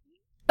weave.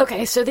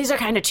 Okay, so these are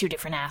kind of two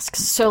different asks.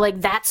 So,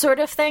 like, that sort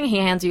of thing, he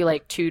hands you,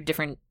 like, two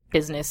different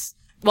business...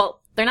 Well,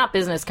 they're not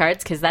business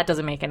cards, because that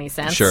doesn't make any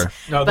sense. Sure.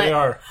 No, they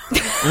are.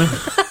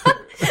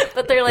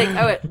 But they're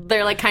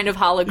like kind of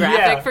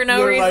holographic for no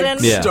they're reason.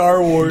 Like Yeah.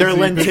 Star Wars. They're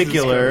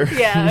lenticular.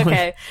 Yeah,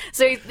 okay.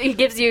 So he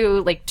gives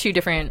you, like, two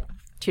different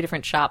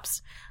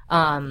shops.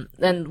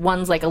 And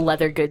one's, like, a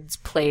leather goods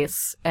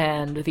place,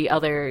 and the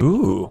other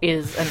Ooh.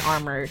 is an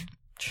armor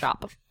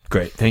shop.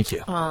 Great, thank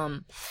you.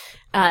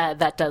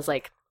 That does,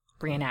 like,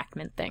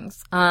 reenactment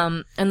things.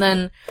 And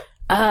then,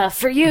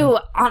 for you,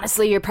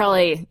 honestly, your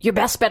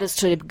best bet is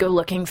to go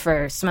looking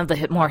for some of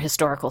the more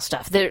historical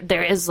stuff.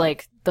 There is,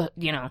 like,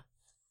 you're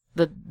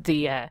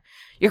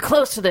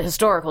close to the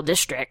historical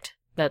district.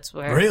 That's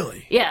where.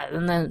 Really? Yeah,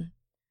 and then,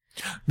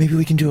 Maybe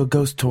we can do a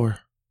ghost tour.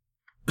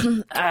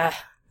 Do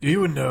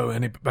you know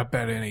about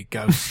any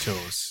ghost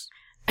tours?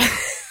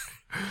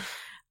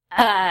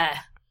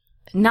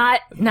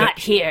 not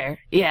here.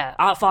 Yeah,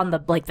 off on the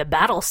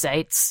battle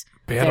sites.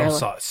 Battle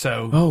sites.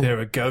 So there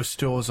are ghost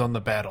tours on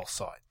the battle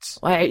sites.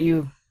 Why are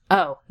you?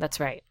 Oh, that's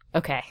right.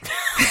 Okay.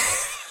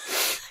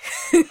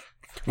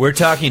 We're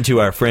talking to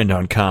our friend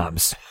on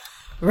comms.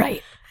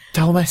 Right.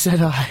 Tell him I said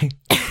hi.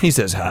 He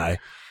says hi.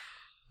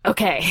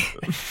 Okay.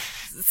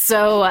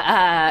 So,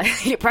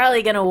 you're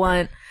probably gonna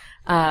want,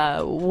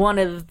 one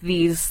of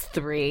these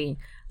three.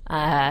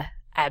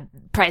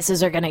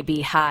 Prices are gonna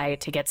be high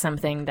to get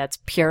something that's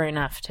pure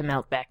enough to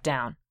melt back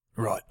down.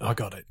 Right, I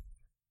got it.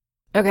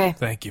 Okay.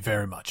 Thank you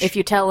very much. If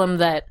you tell them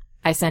that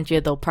I sent you,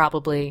 they'll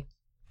probably,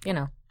 you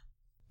know.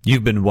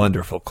 You've been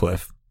wonderful,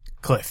 Cliff.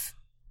 Cliff,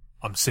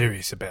 I'm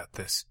serious about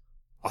this.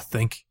 I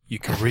think your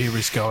career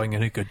is going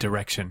in a good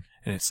direction,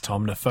 and it's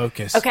time to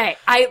focus. Okay,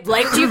 I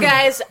liked you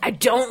guys. I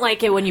don't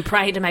like it when you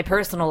pry into my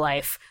personal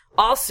life.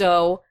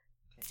 Also,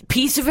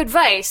 piece of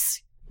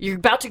advice, you're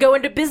about to go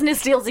into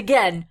business deals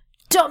again.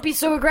 Don't be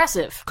so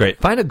aggressive. Great.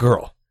 Find a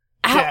girl.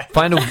 Yeah.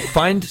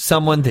 Find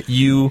someone that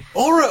you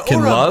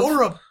can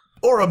love.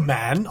 Or a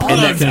man. and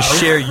that can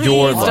share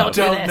your Please love. don't I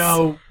do don't this.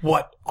 know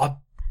what...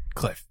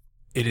 Cliff,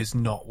 it is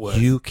not worth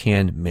You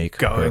can make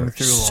Going her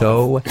through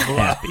so life.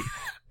 happy.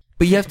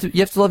 But you have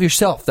to love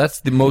yourself.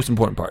 That's the most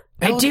important part.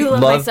 I do love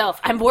Love- myself.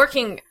 I'm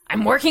working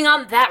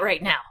on that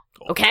right now.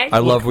 Okay? I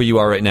love where you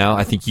are right now.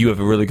 I think you have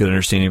a really good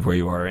understanding of where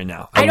you are right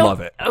now. I don't-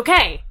 love it.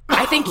 Okay.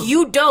 I think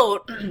you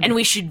don't, and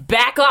we should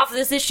back off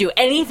this issue.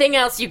 Anything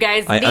else you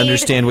guys I need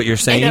understand what you're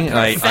saying. in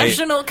a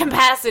professional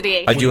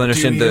capacity, I do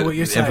understand hear the what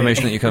you're saying.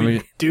 information that you come.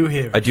 We do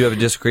hear it. I do have a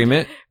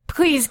disagreement.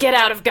 please get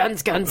out of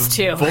Guns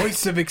too.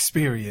 Voice of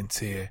experience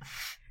here.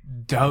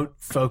 Don't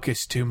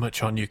focus too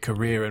much on your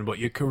career and what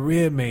your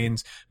career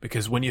means,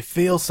 because when you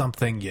feel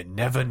something, you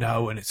never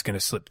know, and it's going to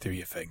slip through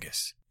your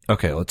fingers.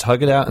 Okay, let's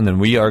hug it out, and then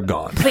we are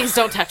gone. Please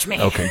don't touch me.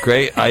 Okay,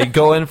 great. I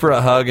go in for a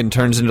hug and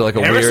turns into like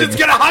a Harrison's weird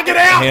going to hug it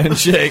out!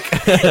 handshake.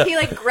 He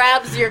like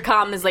grabs your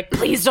comm and is like,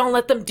 please don't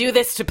let them do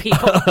this to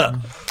people. All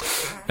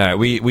right,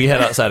 we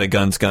head outside of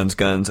Guns,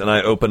 and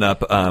I open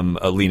up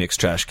a Linux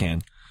trash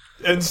can.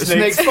 And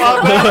Snakes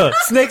pop out.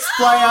 Snakes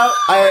fly out.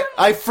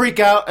 I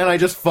freak out and I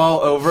just fall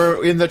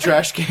over in the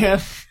trash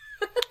can.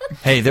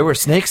 Hey, there were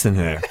snakes in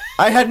there.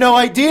 I had no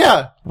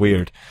idea.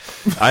 Weird.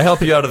 I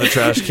help you out of the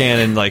trash can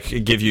and like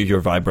give you your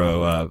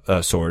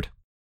vibro sword.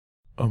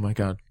 Oh my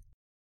god.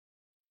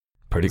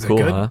 Pretty Is it cool,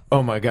 good? huh?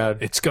 Oh my god.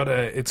 it's got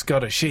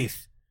a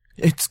sheath.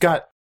 It's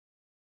got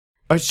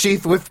a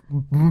sheath with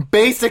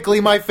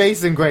basically my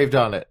face engraved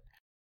on it.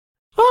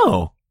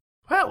 Oh.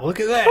 Wow,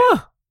 look at that.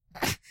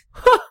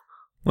 Huh.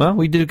 Well,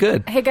 we did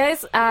good. Hey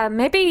guys,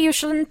 maybe you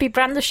shouldn't be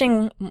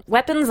brandishing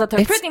weapons that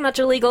are pretty much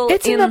illegal.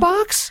 It's in the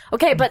box.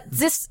 Okay, but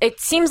it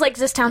seems like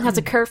this town has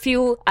a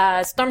curfew.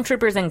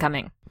 Stormtroopers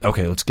incoming.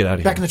 Okay, let's get out of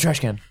here. Back in the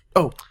trash can.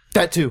 Oh,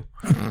 that too.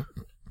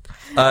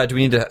 Do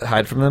we need to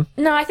hide from them?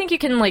 No, I think you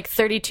can like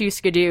 32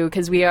 skidoo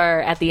because we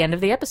are at the end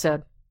of the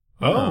episode.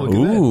 Oh, look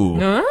at that. Ooh.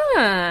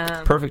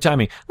 Ah. Perfect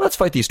timing. Let's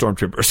fight these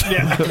stormtroopers.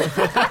 Yeah.